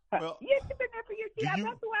 Well, yes, she's been there for years. Yeah,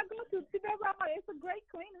 that's who I go to. It's a great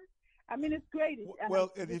cleaners. I mean, it's great.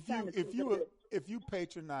 Well, if you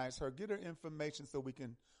patronize her, get her information so we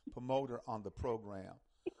can promote her on the program.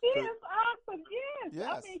 She is awesome. Yes.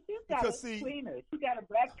 I mean, she's got a cleaner. She got a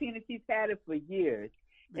black cleaner. She's had it for years,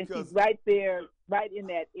 and she's right there, right in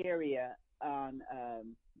that area on.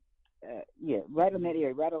 Right in that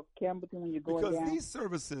area, right off Campbellton when you're going down. Because these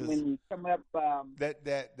services, when you come up,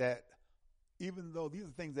 that even though these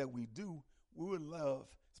are things that we do, we would love,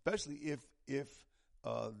 especially if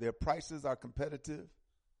their prices are competitive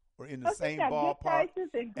or in the same ballpark,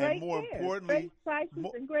 and more importantly, great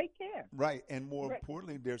prices and great care. Right, and more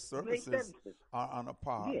importantly, their services are on a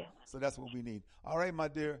par. Yeah. So that's what we need. All right, my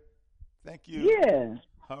dear. Thank you. Yeah.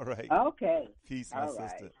 All right. Okay. Peace, my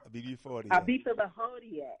sister. I'll be before I'll be for the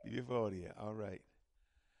Hodiac. All right.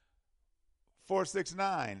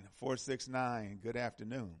 469. Good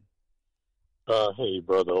afternoon. Hey,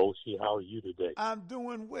 Brother Oshi, how are you today? I'm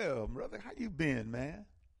doing well, brother. How you been, man?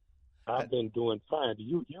 I've been doing fine.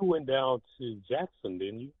 You went down to Jackson,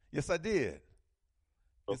 didn't you? Yes, I did.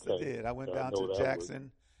 Okay. Yes, I did. I went down to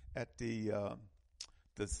Jackson at the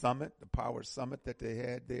summit, the Power Summit that they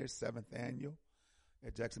had there, 7th annual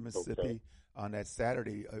at Jackson, Mississippi. On that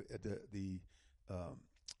Saturday, the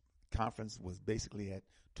conference was basically at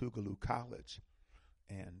Tougaloo College,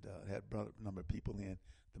 and had a number of people in.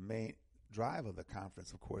 The main drive of the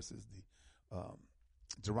conference, of course, is the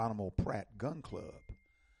Geronimo Pratt Gun Club.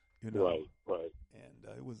 Right. And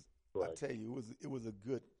it was. Right. I tell you, it was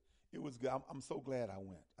good. I'm so glad I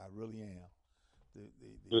went. I really am.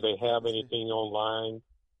 Do they have anything online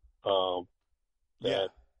that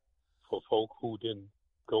for folk who didn't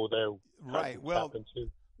go there? Right. Well,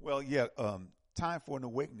 yeah. Time for an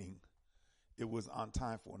Awakening. It was on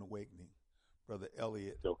Time for an Awakening. Brother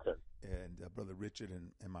Elliot and Brother Richard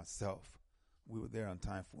and myself, we were there on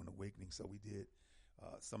Time for an Awakening. So we did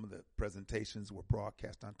some of the presentations were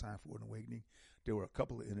broadcast on Time for an Awakening. There were a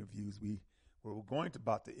couple of interviews. We were going to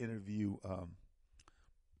about to interview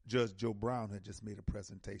Judge Joe Brown had just made a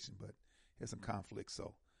presentation, but he had some conflicts,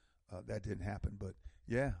 so that didn't happen. But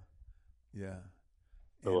yeah.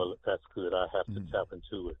 Well, that's good. I have to tap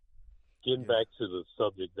into it. Getting back to the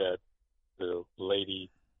subject that the lady,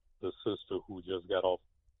 the sister who just got off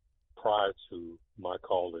prior to my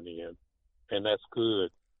calling in, and that's good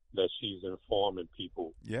that she's informing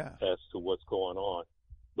people as to what's going on.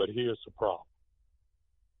 But here's the problem.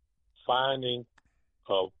 Finding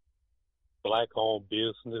a black-owned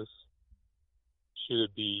business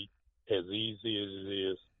should be as easy as it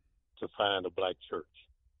is to find a black church.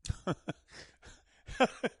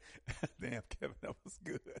 Damn, Kevin, that was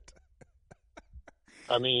good.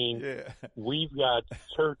 I mean, we've got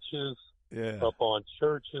churches upon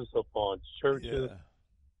churches upon churches,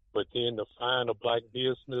 but then to find a black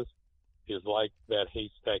business is like that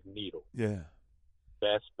haystack needle. Yeah.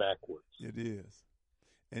 That's backwards. It is.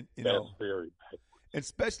 And that's very backwards.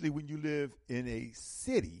 Especially when you live in a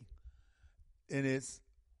city and it's,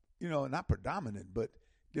 not predominant, but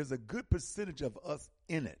there's a good percentage of us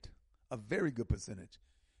in it, a very good percentage.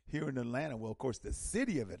 Here in Atlanta, well, of course, the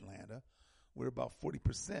city of Atlanta, we're about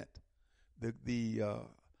 40%. The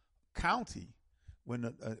county, when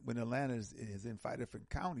Atlanta is in 5 different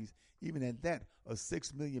counties, even at that, of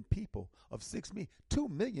 6 million people, 2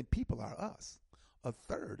 million people are us. A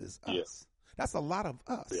third is us. That's a lot of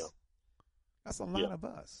us. Yeah. That's a lot of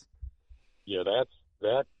us. Yeah,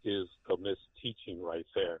 that is a misteaching right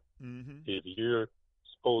there. Mm-hmm. If you're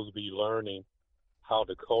supposed to be learning how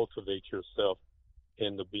to cultivate yourself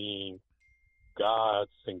into being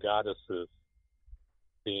gods and goddesses,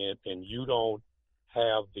 and you don't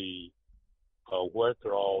have the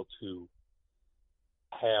wherewithal to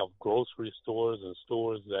have grocery stores and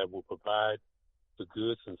stores that will provide the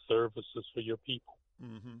goods and services for your people,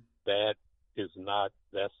 that's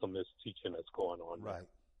some misteaching that's going on. Right,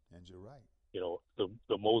 and you're right. You know,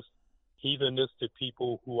 the most heathenistic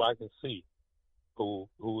people who I can see,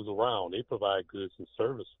 who's around, they provide goods and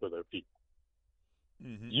service for their people.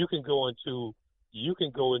 You can go into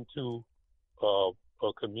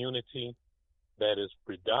a community that is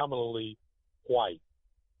predominantly white,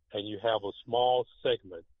 and you have a small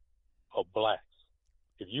segment of blacks.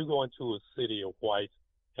 If you go into a city of whites,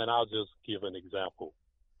 and I'll just give an example.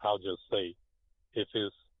 I'll just say, if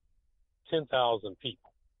it's 10,000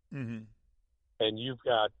 people, and you've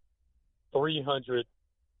got 300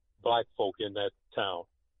 black folk in that town,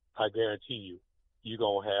 I guarantee you, you're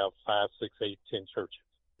going to have 5, 6, 8, 10 churches.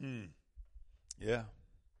 Yeah.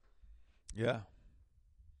 Yeah.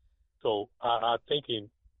 So our thinking,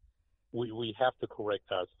 we have to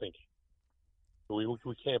correct our thinking.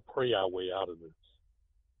 We can't pray our way out of this.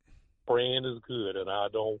 Praying is good, and I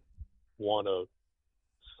don't want to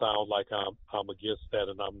sound like I'm against that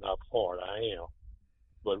and I'm not for it. I am.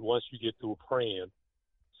 But once you get through praying,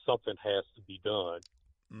 something has to be done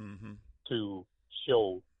to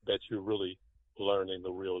show that you're really learning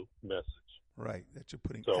the real message. Right, that you're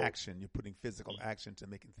putting action, you're putting physical action to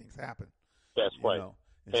making things happen. That's right.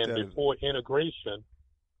 And before integration,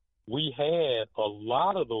 we had a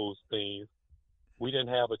lot of those things. We didn't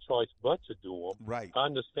have a choice but to do them. Right. I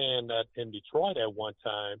understand that in Detroit at one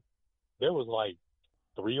time, there was like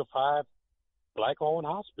 3 or 5 black-owned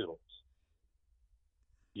hospitals.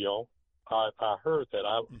 You know, I heard that.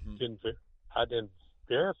 I didn't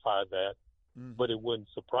verify that, but it wouldn't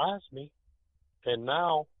surprise me. And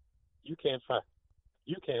now you can't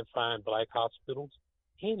find black hospitals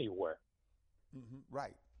anywhere.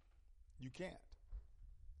 Right. You can't.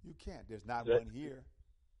 There's not one here.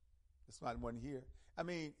 There's not one here. I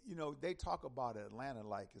mean, you know, they talk about Atlanta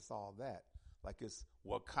like it's all that, like it's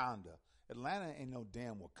Wakanda. Atlanta ain't no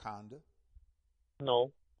damn Wakanda.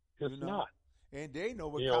 No, it's not. And they know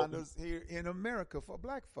Wakanda's here in America for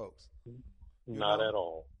black folks. Not at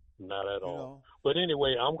all. Not at all. But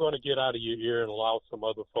anyway, I'm going to get out of your ear and allow some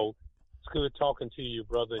other folks. It's good talking to you,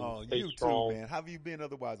 brother, and stay strong. Too, man. How have you been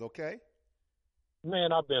otherwise? Okay?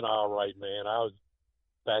 Man, I've been all right, man. I was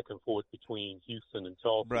back and forth between Houston and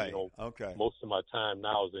Tulsa. Right. You know, okay. Most of my time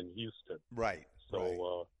now is in Houston. Right.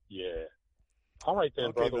 So, yeah. All right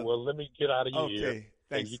then, brother. Well, let me get out of your ear.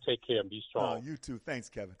 Thanks. And you take care and be strong. You too. Thanks,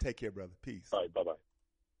 Kevin. Take care, brother. Peace. All right. Bye-bye.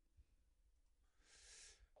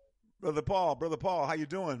 Brother Paul, how you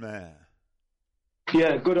doing, man?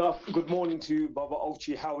 Yeah, good morning to you, Brother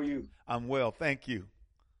Oshi. How are you? I'm well, thank you.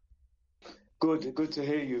 Good to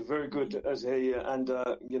hear you. Very good as hear you. And,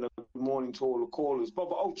 good morning to all the callers.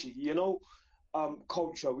 Brother Oshi,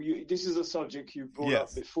 culture, this is a subject you brought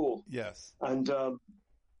up before. Yes. And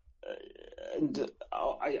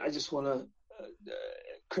I just want to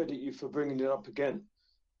credit you for bringing it up again.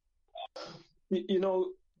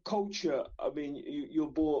 Culture, I mean,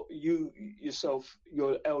 you yourself,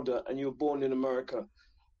 you're elder and you're born in America.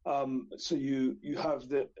 So you have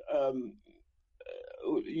the,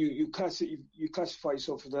 you classify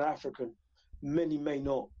yourself as an African. Many may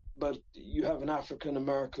not, but you have an African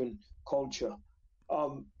American culture.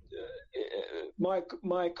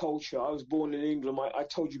 My culture, I was born in England. I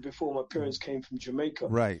told you before, my parents came from Jamaica.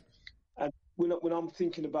 Right. And when I'm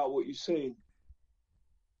thinking about what you're saying,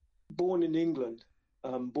 born in England,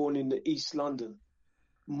 born in the East London,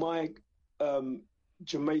 my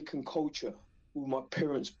Jamaican culture, who my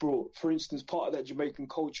parents brought, for instance, part of that Jamaican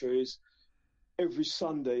culture is every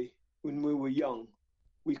Sunday when we were young,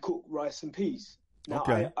 we cooked rice and peas. Now,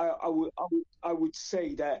 okay. I would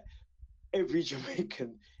say that every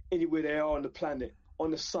Jamaican, anywhere they are on the planet,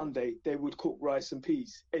 on a Sunday, they would cook rice and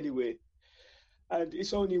peas anywhere. And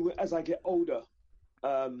it's only as I get older,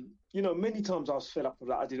 many times I was fed up with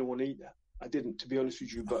that. I didn't want to eat that. I didn't, to be honest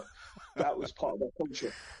with you, but that was part of that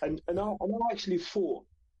culture. And I actually thought,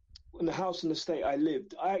 in the house and the state I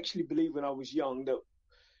lived, I actually believed when I was young that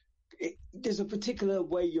there's a particular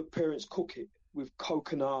way your parents cook it, with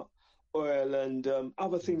coconut oil and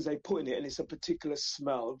other things they put in it, and it's a particular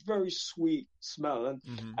smell, very sweet smell. And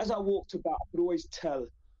as I walked about, I could always tell,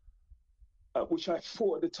 which I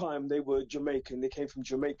thought at the time they were Jamaican, they came from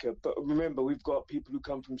Jamaica. But remember, we've got people who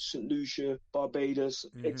come from St. Lucia, Barbados,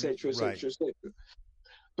 etc., etc., etc.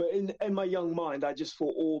 But in my young mind, I just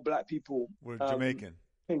thought all black people were Jamaican.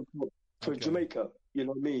 For Jamaica. You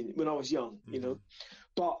know what I mean? When I was young, you know,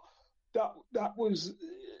 but that was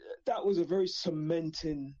a very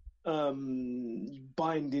cementing,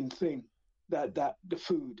 binding thing. That the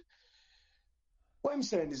food. What I'm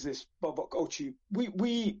saying is this, Baba Oshi.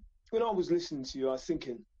 We when I was listening to you, I was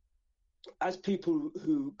thinking, as people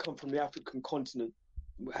who come from the African continent,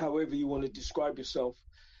 however you want to describe yourself,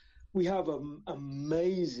 we have an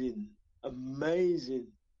amazing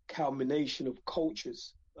culmination of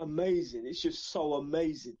cultures. Amazing. It's just so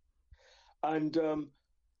amazing. And, you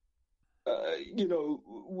know,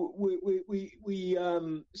 we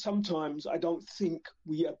sometimes I don't think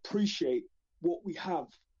we appreciate what we have,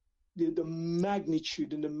 the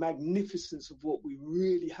magnitude and the magnificence of what we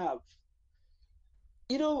really have.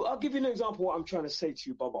 You know, I'll give you an example of what I'm trying to say to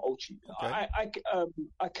you, Baba Oshi. Okay.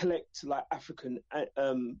 I collect like African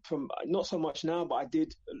from not so much now, but I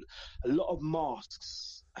did a lot of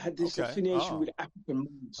masks. I had this affiliation with African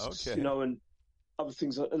masks, you know, and other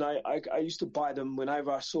things. And I used to buy them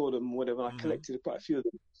whenever I saw them, whatever. I collected quite a few of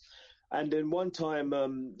them. And then one time,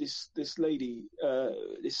 this lady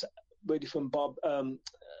from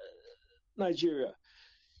Nigeria,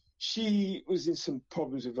 she was in some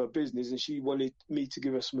problems with her business and she wanted me to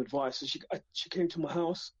give her some advice. So she came to my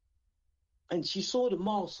house and she saw the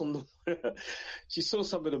masks on the, she saw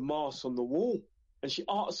some of the masks on the wall and she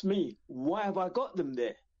asked me, why have I got them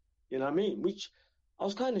there? You know what I mean? Which I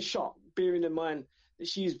was kind of shocked, bearing in mind that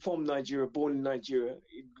she's from Nigeria, born in Nigeria,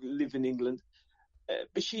 live in England.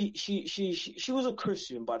 But she was a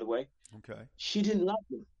Christian, by the way. Okay. She didn't like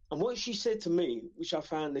them. And what she said to me, which I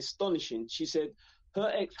found astonishing, she said, her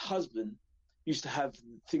ex-husband used to have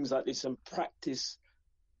things like this and practice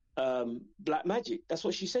black magic. That's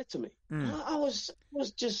what she said to me. I was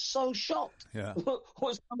just so shocked. Yeah.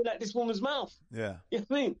 What's coming out this woman's mouth? Yeah. You know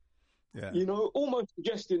what I mean? Yeah. You know, almost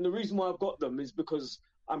suggesting the reason why I've got them is because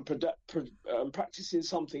I'm practicing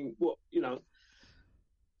something, you know.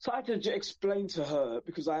 So I had to explain to her,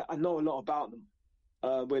 because I know a lot about them,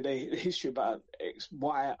 the history about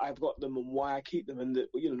why I've got them and why I keep them and the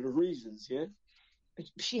reasons, yeah.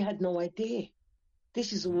 She had no idea.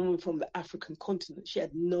 This is a woman from the African continent. She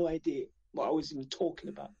had no idea what I was even talking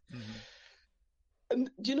about. And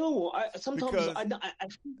do you know what?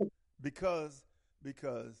 Because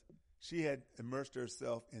she had immersed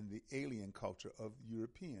herself in the alien culture of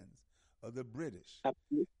Europeans, of the British.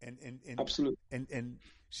 Absolutely. Absolutely. And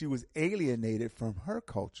she was alienated from her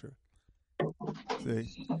culture.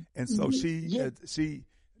 See? And so she,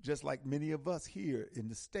 just like many of us here in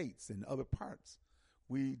the States and other parts,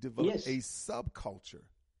 we developed a subculture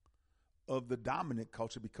of the dominant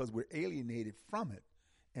culture because we're alienated from it.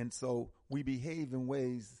 And so we behave in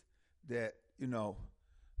ways that, you know,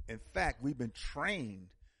 in fact, we've been trained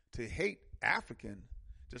to hate African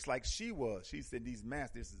just like she was. She said, these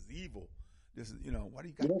masks, this is evil. This is, you know, why do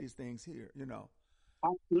you got these things here, you know?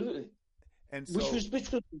 Absolutely. And so, which was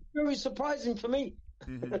very surprising for me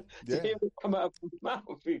to hear it come out of his mouth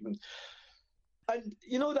even. And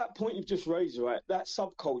you know that point you've just raised, right? That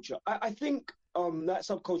subculture. I think that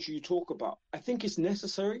subculture you talk about, I think it's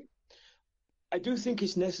necessary. I do think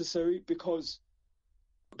it's necessary because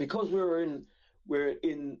we're in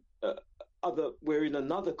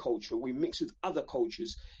another culture. We mix with other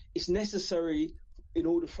cultures. It's necessary in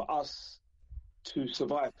order for us to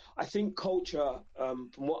survive. I think culture,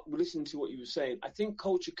 listening to what you were saying, I think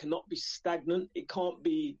culture cannot be stagnant. It can't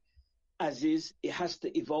be as is. It has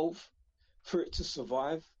to evolve for it to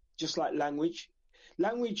survive, just like language.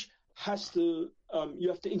 Language has to, you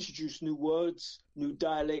have to introduce new words, new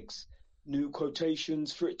dialects, new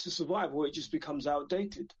quotations for it to survive, or it just becomes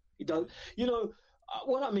outdated. It does. You know,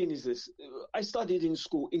 what I mean is this. I studied in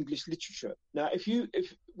school English literature. Now, if you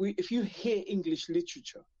hear English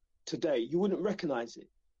literature today, you wouldn't recognize it.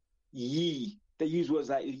 Ye. They use words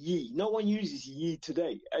like ye. No one uses ye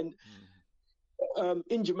today. And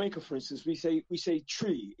in Jamaica, for instance, we say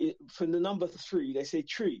tree. From the number 3, they say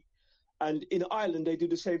tree. And in Ireland, they do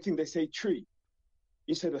the same thing. They say tree.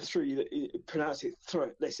 Instead of 3, they pronounce it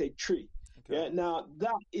throat. They say tree. Okay. Yeah. Now,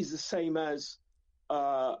 that is the same as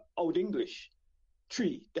Old English,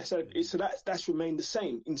 tree. So that's remained the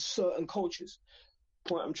same in certain cultures. The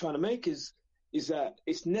point I'm trying to make is that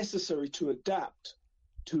it's necessary to adapt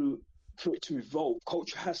for it to evolve.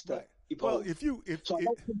 Culture has to evolve. Well,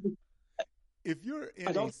 if you're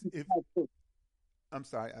in I'm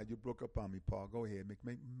sorry, you broke up on me, Paul. Go ahead,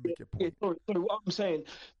 make your point. So what I'm saying,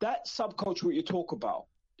 that subculture what you talk about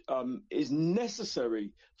is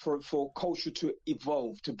necessary for culture to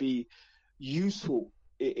evolve, to be useful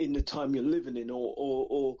in the time you're living in,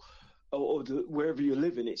 or wherever you're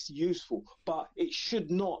living. It's useful, but it should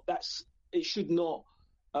not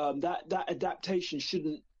that adaptation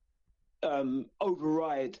shouldn't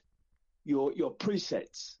override your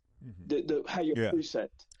presets, how you're preset.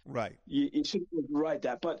 Right. You shouldn't override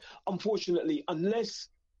that. But unfortunately, unless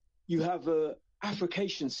you have a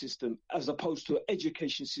Africation system as opposed to an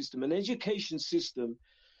education system, an education system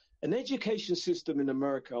in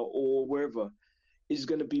America or wherever is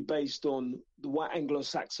going to be based on the white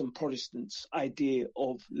Anglo-Saxon Protestants' idea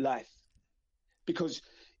of life. Because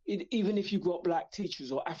even if you've got black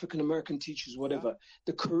teachers or African-American teachers, whatever,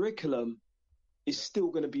 the curriculum is still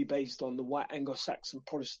going to be based on the white Anglo-Saxon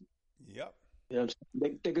Protestant. Yep. You know what I'm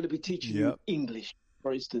saying? They're going to be teaching you English,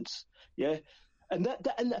 for instance. Yeah. And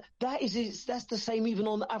that's the same even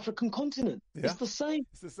on the African continent. Yeah. It's the same.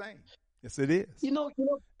 It's the same. Yes, it is. You know,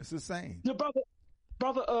 it's the same. The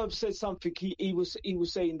brother Herb said something. He was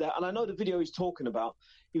saying that, and I know the video he's talking about.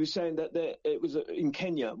 He was saying that it was in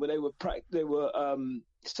Kenya where they were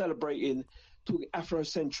celebrating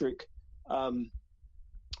Afrocentric,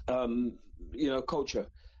 culture,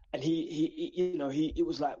 and it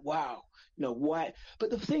was like, wow, why? But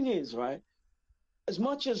the thing is, right? As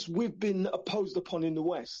much as we've been opposed upon in the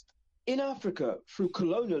West, in Africa through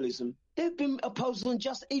colonialism, they've been opposed on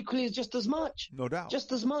just as much. No doubt.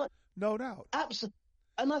 Just as much. No doubt. Absolutely.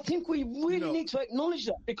 And I think we really need to acknowledge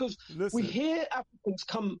that, because we hear Africans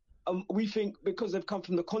come, we think because they've come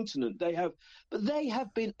from the continent, they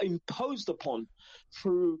have been imposed upon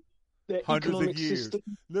through their economic system.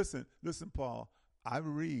 Listen, Paul, I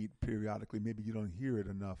read periodically, maybe you don't hear it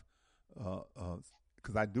enough,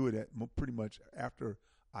 because I do it pretty much after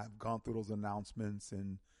I've gone through those announcements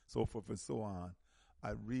and so forth and so on.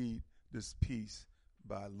 I read this piece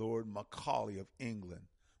by Lord Macaulay of England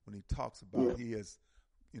when he talks about he has,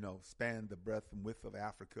 spanned the breadth and width of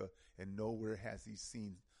Africa, and nowhere has he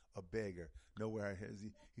seen a beggar. Nowhere has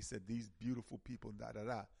he said, these beautiful people,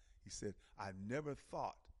 da-da-da. He said, I never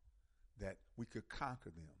thought that we could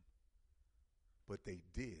conquer them, but they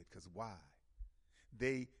did. Because why?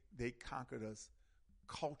 They conquered us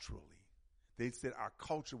culturally. They said our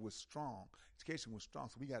culture was strong, education was strong,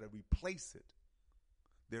 so we got to replace it,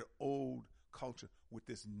 their old culture, with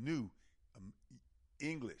this new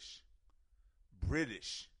English,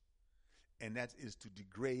 British, and that is to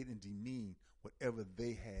degrade and demean whatever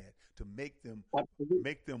they had, to make them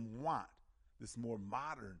want this more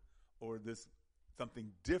modern or this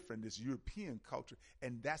something different, this European culture.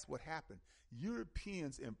 And that's what happened.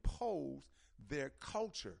 Europeans imposed their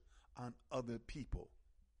culture on other people,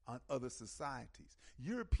 on other societies.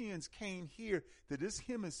 Europeans came here to this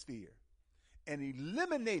hemisphere and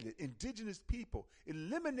eliminated indigenous people,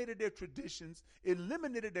 eliminated their traditions,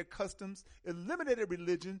 eliminated their customs, eliminated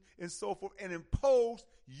religion, and so forth, and imposed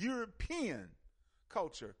European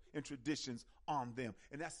culture and traditions on them.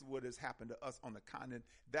 And that's what has happened to us on the continent.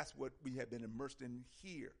 That's what we have been immersed in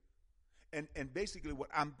here. And basically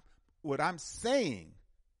what I'm saying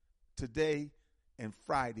today and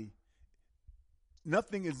Friday,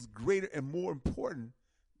 nothing is greater and more important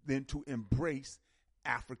than to embrace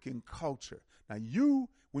African culture. Now,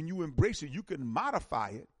 when you embrace it, you can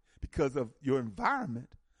modify it because of your environment,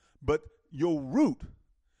 but your root,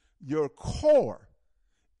 your core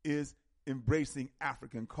is embracing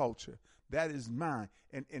African culture. That is mine.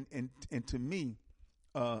 And to me,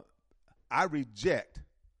 I reject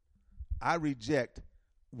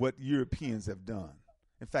what Europeans have done.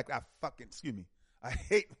 In fact, I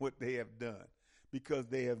hate what they have done, because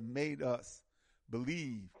they have made us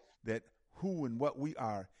believe that who and what we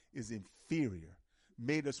are is inferior,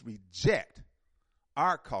 made us reject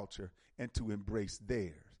our culture and to embrace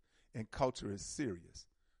theirs. And culture is serious.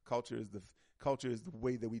 Culture is the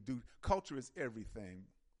way that we do. Culture is everything.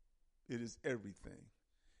 It is everything.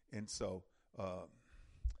 And so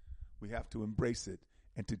we have to embrace it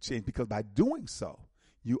and to change, because by doing so,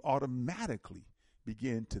 you automatically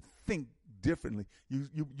begin to think differently.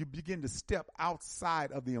 You begin to step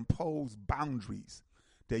outside of the imposed boundaries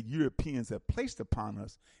that Europeans have placed upon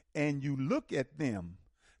us, and you look at them,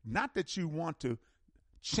 not that you want to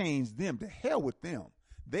change them. To hell with them.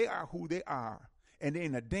 They are who they are, and there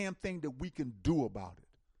ain't a damn thing that we can do about it.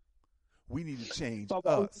 We need to change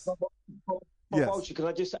us. Yes. Oshi, can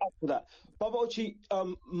I just add to that? Baba Oshi,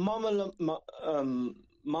 Mama,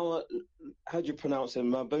 how do you pronounce it?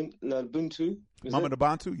 Ubuntu? Mama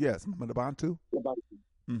Ubuntu? Yes, Mama Ubuntu.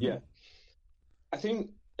 Mm-hmm. Yeah. I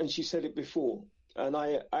think, and she said it before, and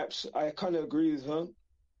I kind of agree with her.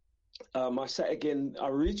 I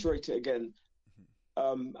reiterate it again.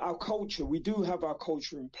 Our culture, we do have our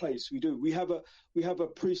culture in place. We do. We have a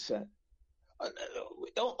preset.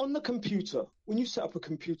 On the computer, when you set up a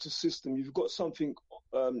computer system, you've got something,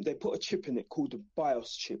 they put a chip in it called a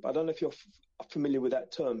BIOS chip. I don't know if you're familiar with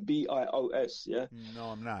that term, BIOS, yeah? No,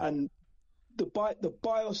 I'm not. And the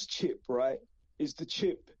BIOS chip, right, is the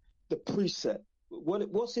chip, the preset.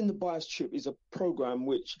 What's in the BIOS chip is a program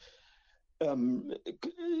which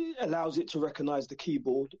allows it to recognize the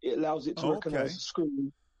keyboard, it allows it to recognize the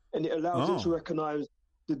screen, and it allows it to recognize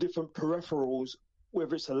the different peripherals,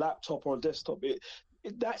 whether it's a laptop or a desktop.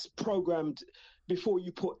 That's programmed before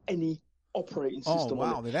you put any operating system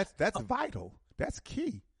on it. That's vital. That's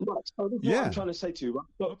key. Right. So that's what I'm trying to say to you.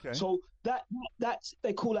 Right? So that's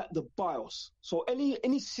they call that the BIOS. So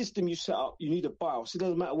any system you set up, you need a BIOS. It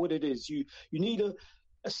doesn't matter what it is. You need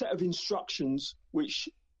a set of instructions which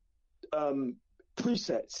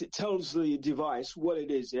presets. It tells the device what it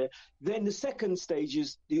is. Yeah. Then the second stage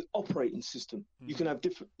is the operating system. You can have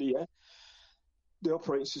different. Yeah. The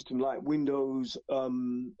operating system like Windows,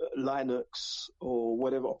 Linux, or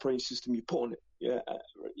whatever operating system you put on it. Yeah,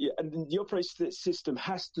 and the operating system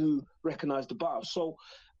has to recognize the BIOS. So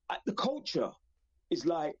the culture is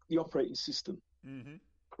like the operating system,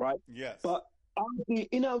 right? Yes. But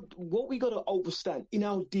what we got to understand in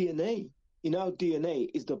our DNA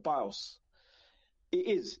is the BIOS. It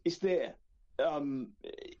is. It's there.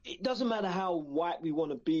 It doesn't matter how white we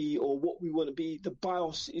want to be or what we want to be. The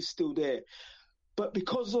BIOS is still there. But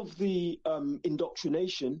because of the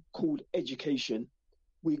indoctrination called education,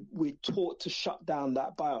 we're taught to shut down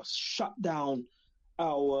that BIOS, shut down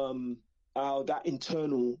our that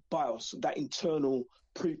internal BIOS, that internal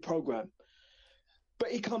pre-program.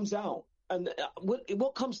 But it comes out, and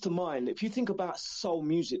what comes to mind, if you think about soul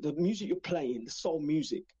music, the music you're playing, the soul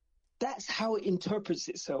music, that's how it interprets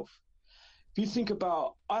itself. If you think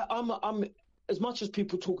about, I'm as much as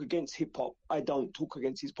people talk against hip hop, I don't talk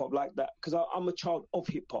against hip hop like that because I'm a child of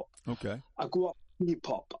hip hop. Okay. I grew up in hip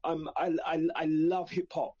hop. I love hip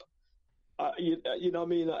hop. You know what I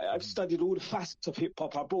mean? I've studied all the facets of hip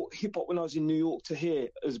hop. I brought hip hop when I was in New York to here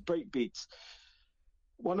as breakbeats.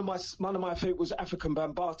 One of my favorite was Afrikan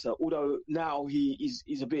Bambaataa, although now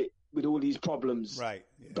he's a bit with all these problems. Right.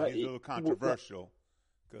 Yeah, but he's a little controversial.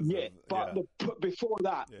 Before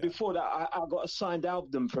that, I got a signed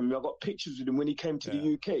album from him. I got pictures with him when he came to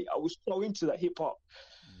the UK. I was so into that hip hop.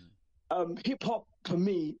 Hip hop for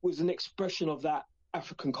me was an expression of that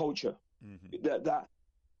African culture. That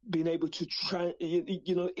being able to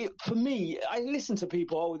for me, I listen to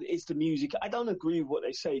people. Oh, it's the music. I don't agree with what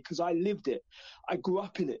they say because I lived it. I grew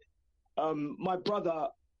up in it. My brother,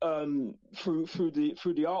 through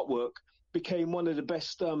the artwork, became one of the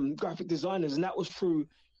best graphic designers, and that was through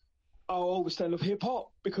our understanding of hip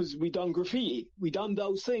hop because we done graffiti, we done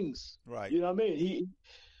those things. Right. You know what I mean?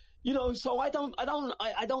 So I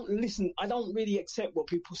don't listen. I don't really accept what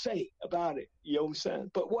people say about it. You know what I'm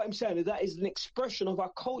saying? But what I'm saying is that is an expression of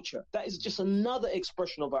our culture. That is just another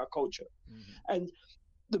expression of our culture, and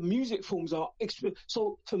the music forms are.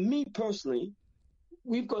 So for me personally,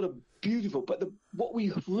 we've got a beautiful, but what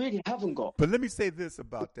we really haven't got. But let me say this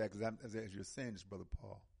about that, because as you're saying this, Brother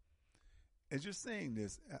Paul, as you're saying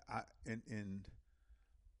this, and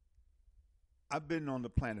I've been on the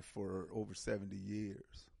planet for over 70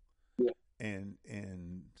 years, and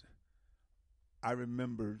I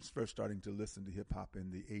remember first starting to listen to hip hop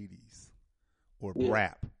in the 80s, or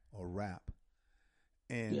rap,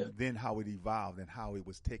 and then how it evolved and how it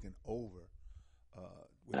was taken over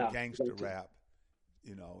with gangster rap.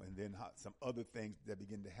 And then some other things that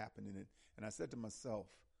begin to happen in it. And I said to myself,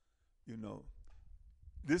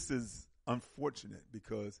 this is unfortunate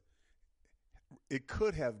because it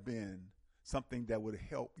could have been something that would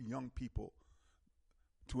help young people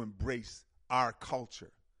to embrace our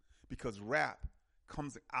culture, because rap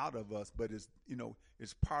comes out of us, but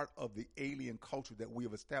it's part of the alien culture that we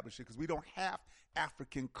have established here, because we don't have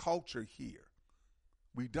African culture here.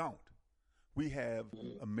 We don't. We have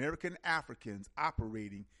American Africans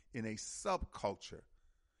operating in a subculture,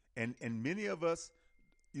 and many of us,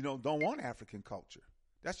 don't want African culture.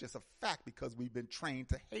 That's just a fact because we've been trained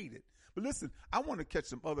to hate it. But listen, I want to catch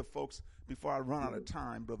some other folks before I run out of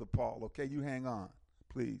time, Brother Paul. Okay, you hang on,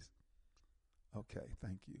 please. Okay,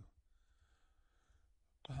 thank you.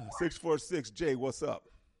 646 Jay, what's up?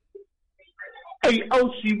 Hey,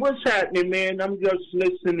 Oshi, what's happening, man? I'm just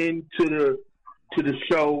listening to the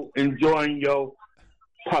show, enjoying your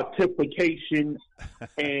participation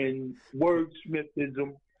and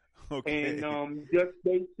wordsmithism, and just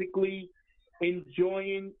basically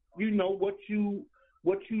enjoying, what you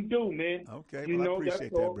do, man. Okay, I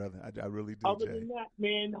appreciate that, brother. I really do. Other Jay. than that,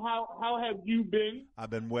 man, how have you been? I've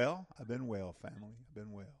been well, family. I've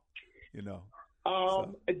been well.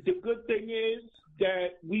 The good thing is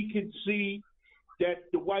that we can see that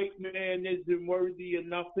the white man isn't worthy of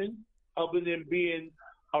nothing other than being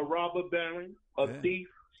a robber baron, a thief,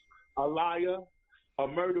 a liar, a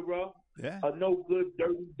murderer, a no good,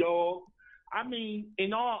 dirty dog. I mean,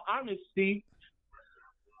 in all honesty,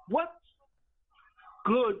 what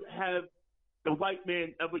good have the white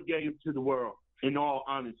man ever gave to the world? In all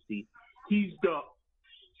honesty, he's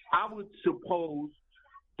I would suppose,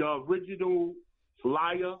 the original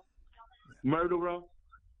liar, murderer,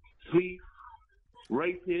 thief,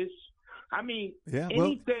 rapist. I mean,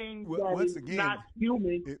 anything that is not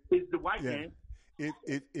human is the white man.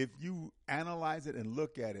 If you analyze it and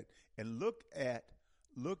look at it, and look at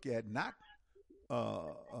not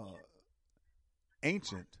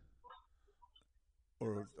ancient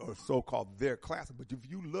or so-called their classic, but if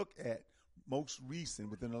you look at most recent,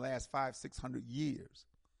 within the last 500-600 years,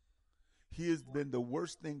 he has been the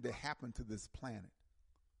worst thing to happen to this planet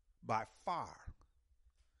by far.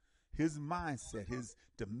 His mindset, his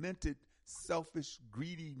demented, selfish,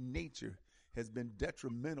 greedy nature has been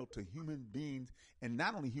detrimental to human beings, and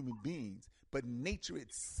not only human beings, but nature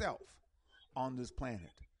itself on this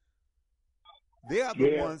planet. They are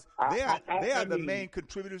the ones, they are the main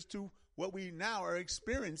contributors to what we now are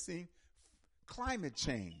experiencing, climate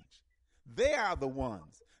change. They are the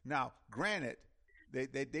ones. Now, granted, they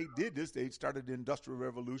did this. They started the Industrial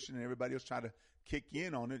Revolution, and everybody was trying to kick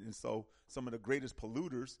in on it. And so some of the greatest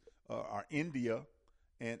polluters are India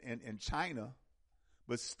and China.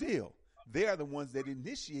 But still, they are the ones that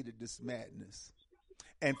initiated this madness.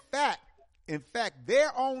 In fact,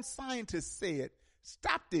 their own scientists said,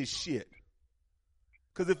 stop this shit.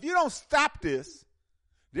 Because if you don't stop this,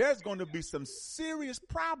 there's going to be some serious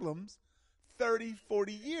problems 30,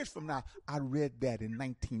 40 years from now. I read that in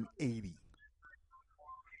 1980.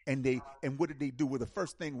 And what did they do? Well, the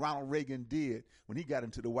first thing Ronald Reagan did when he got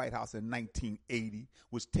into the White House in 1980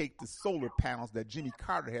 was take the solar panels that Jimmy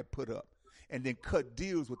Carter had put up and then cut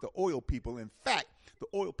deals with the oil people. In fact, the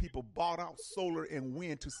oil people bought out solar and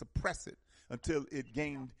wind to suppress it until it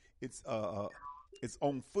gained its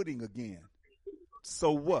own footing again.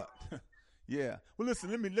 So what? Yeah. Well, listen.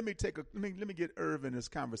 Let me get Irv in this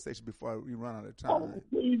conversation before we run out of time.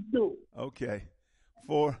 Please do. Okay.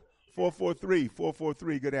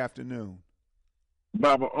 443. Good afternoon.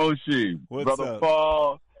 Baba Oshi, What's Brother up?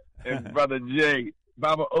 Paul, and Brother Jay.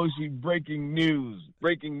 Baba Oshi, breaking news.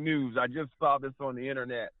 I just saw this on the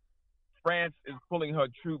internet. France is pulling her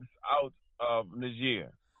troops out of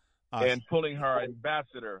Niger and pulling her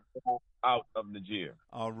ambassador out of Niger.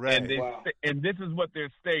 All right. And this is what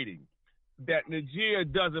they're stating, that Niger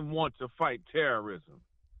doesn't want to fight terrorism.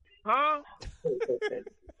 Huh?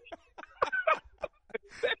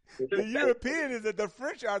 The European is that the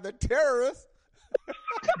French are the terrorists.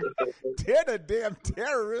 They're the damn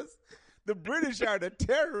terrorists. The British are the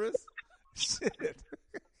terrorists. Shit.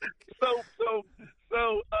 So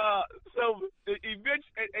eventually,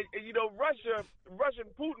 Russian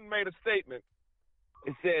Putin made a statement.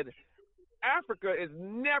 It said, Africa is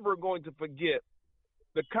never going to forget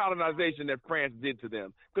the colonization that France did to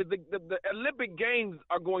them, because the Olympic Games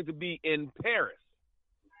are going to be in Paris.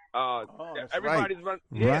 Everybody's right.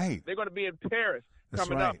 Right. They're going to be in Paris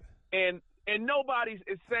coming up, and nobody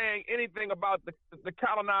is saying anything about the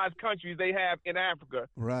colonized countries they have in Africa.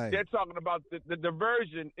 Right. They're talking about the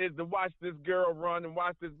diversion is to watch this girl run and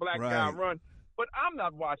watch this black guy run. But I'm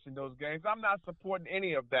not watching those games. I'm not supporting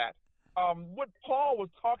any of that. What Paul was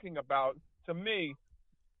talking about to me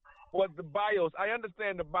was the BIOS. I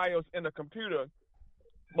understand the BIOS in a computer,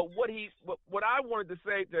 but what I wanted to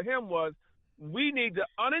say to him was, we need to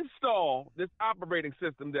uninstall this operating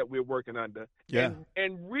system that we're working under and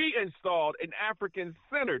reinstall an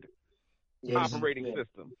African-centered operating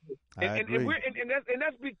system. And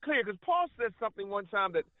let's be clear, because Paul said something one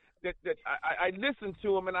time that I listened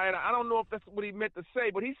to him, and I don't know if that's what he meant to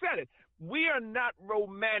say, but he said it. We are not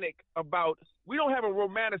romantic we don't have a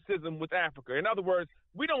romanticism with Africa. In other words,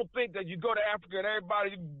 we don't think that you go to Africa and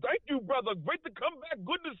everybody, thank you, brother, great to come back,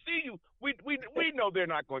 good to see you. We know they're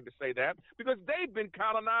not going to say that, because they've been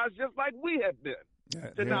colonized just like we have been,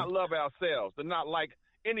 to not love ourselves, to not like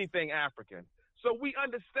anything African. So we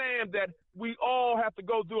understand that we all have to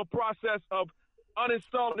go through a process of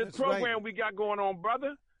uninstalling this program we got going on,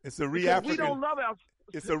 brother. It's a we don't love ourselves.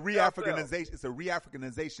 It's a re-Africanization. It's a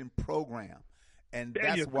re-Africanization program, and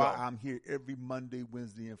that's why I'm here every Monday,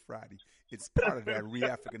 Wednesday, and Friday. It's part of that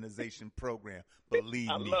re-Africanization program. Believe me.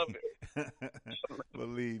 I love it.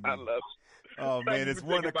 Believe me. I love it. Oh man, it's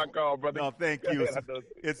 1 o'clock. Call, brother. No, thank you.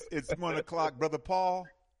 It's 1 o'clock, Brother Paul.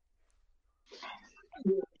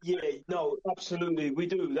 Yeah, no, absolutely, we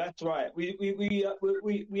do. That's right. We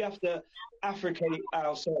have to Africate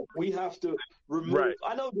ourselves. We have to remove. Right.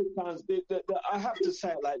 I know this sounds. I have to say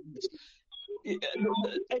it like this.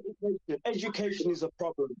 education is a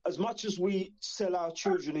problem. As much as we sell our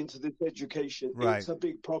children into this education, it's a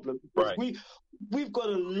big problem. Because we've got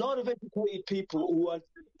a lot of educated people who are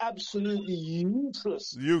absolutely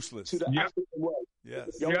useless to the African world. Yes.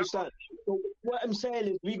 You understand? So what I'm saying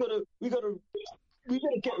is we gotta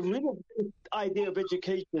get rid of this idea of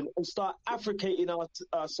education and start Africating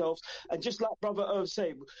ourselves. And just like Brother Irv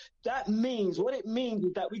said, what it means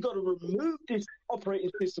is that we got to remove this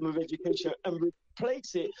operating system of education and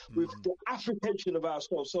replace it with the Africation of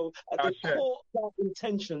ourselves. So at the core of our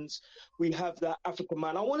intentions, we have that African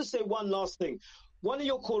man. I want to say one last thing. One of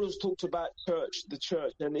your callers talked about the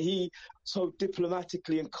church, and he so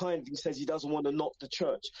diplomatically and kindly says he doesn't want to knock the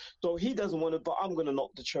church. So he doesn't want to, but I'm going to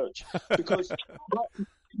knock the church because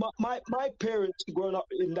my parents grown up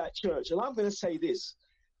in that church, and I'm going to say this,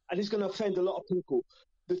 and it's going to offend a lot of people.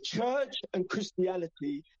 The church and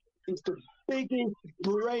Christianity is the biggest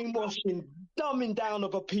brainwashing, dumbing down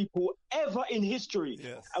of a people ever in history.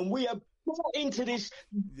 Yes. And we are brought into this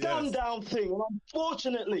dumbed down thing. And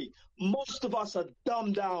unfortunately, most of us are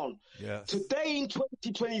dumbed down. Yes. Today in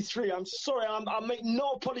 2023, I'm sorry, I make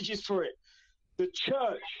no apologies for it. The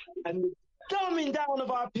church and the dumbing down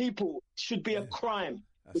of our people should be a crime.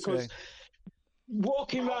 Because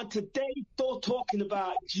walking around today, still talking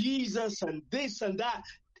about Jesus and this and that.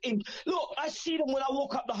 Look, I see them when I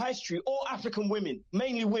walk up the high street, all African women,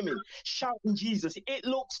 mainly women, shouting Jesus. It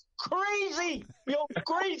looks crazy. You're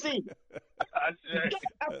crazy.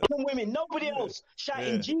 African women, nobody else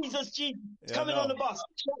shouting Jesus, Jesus, coming on the bus,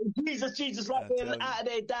 shouting Jesus, Jesus, like they're out of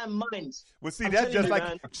their damn minds. Well, see, that's just like,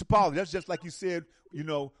 Paul, that's just like you said,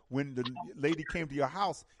 when the lady came to your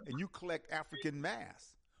house and you collect African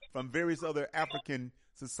mass from various other African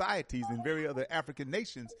societies and various other African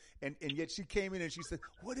nations, and yet she came in and she said,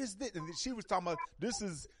 "What is this?" And she was talking about this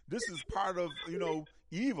is part of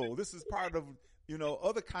evil. This is part of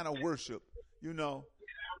other kind of worship,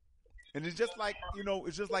 And it's just like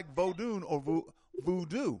it's just like Vodun or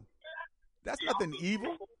voodoo. That's nothing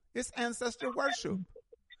evil. It's ancestor worship.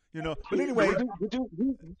 But anyway,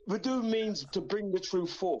 voodoo means to bring the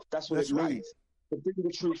truth forth. That's what it means. To bring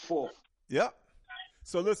the truth forth. Yep.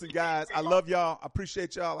 So listen, guys, I love y'all. I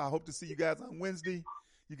appreciate y'all. I hope to see you guys on Wednesday.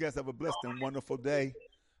 You guys have a blessed and wonderful day.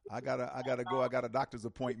 I gotta go. I got a doctor's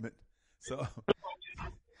appointment. So,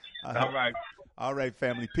 all right,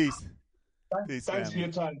 family. Peace. Thanks for your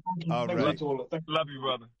time. All right. Love you,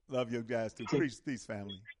 brother. Love you guys too. Peace,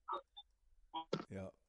 family. Yeah.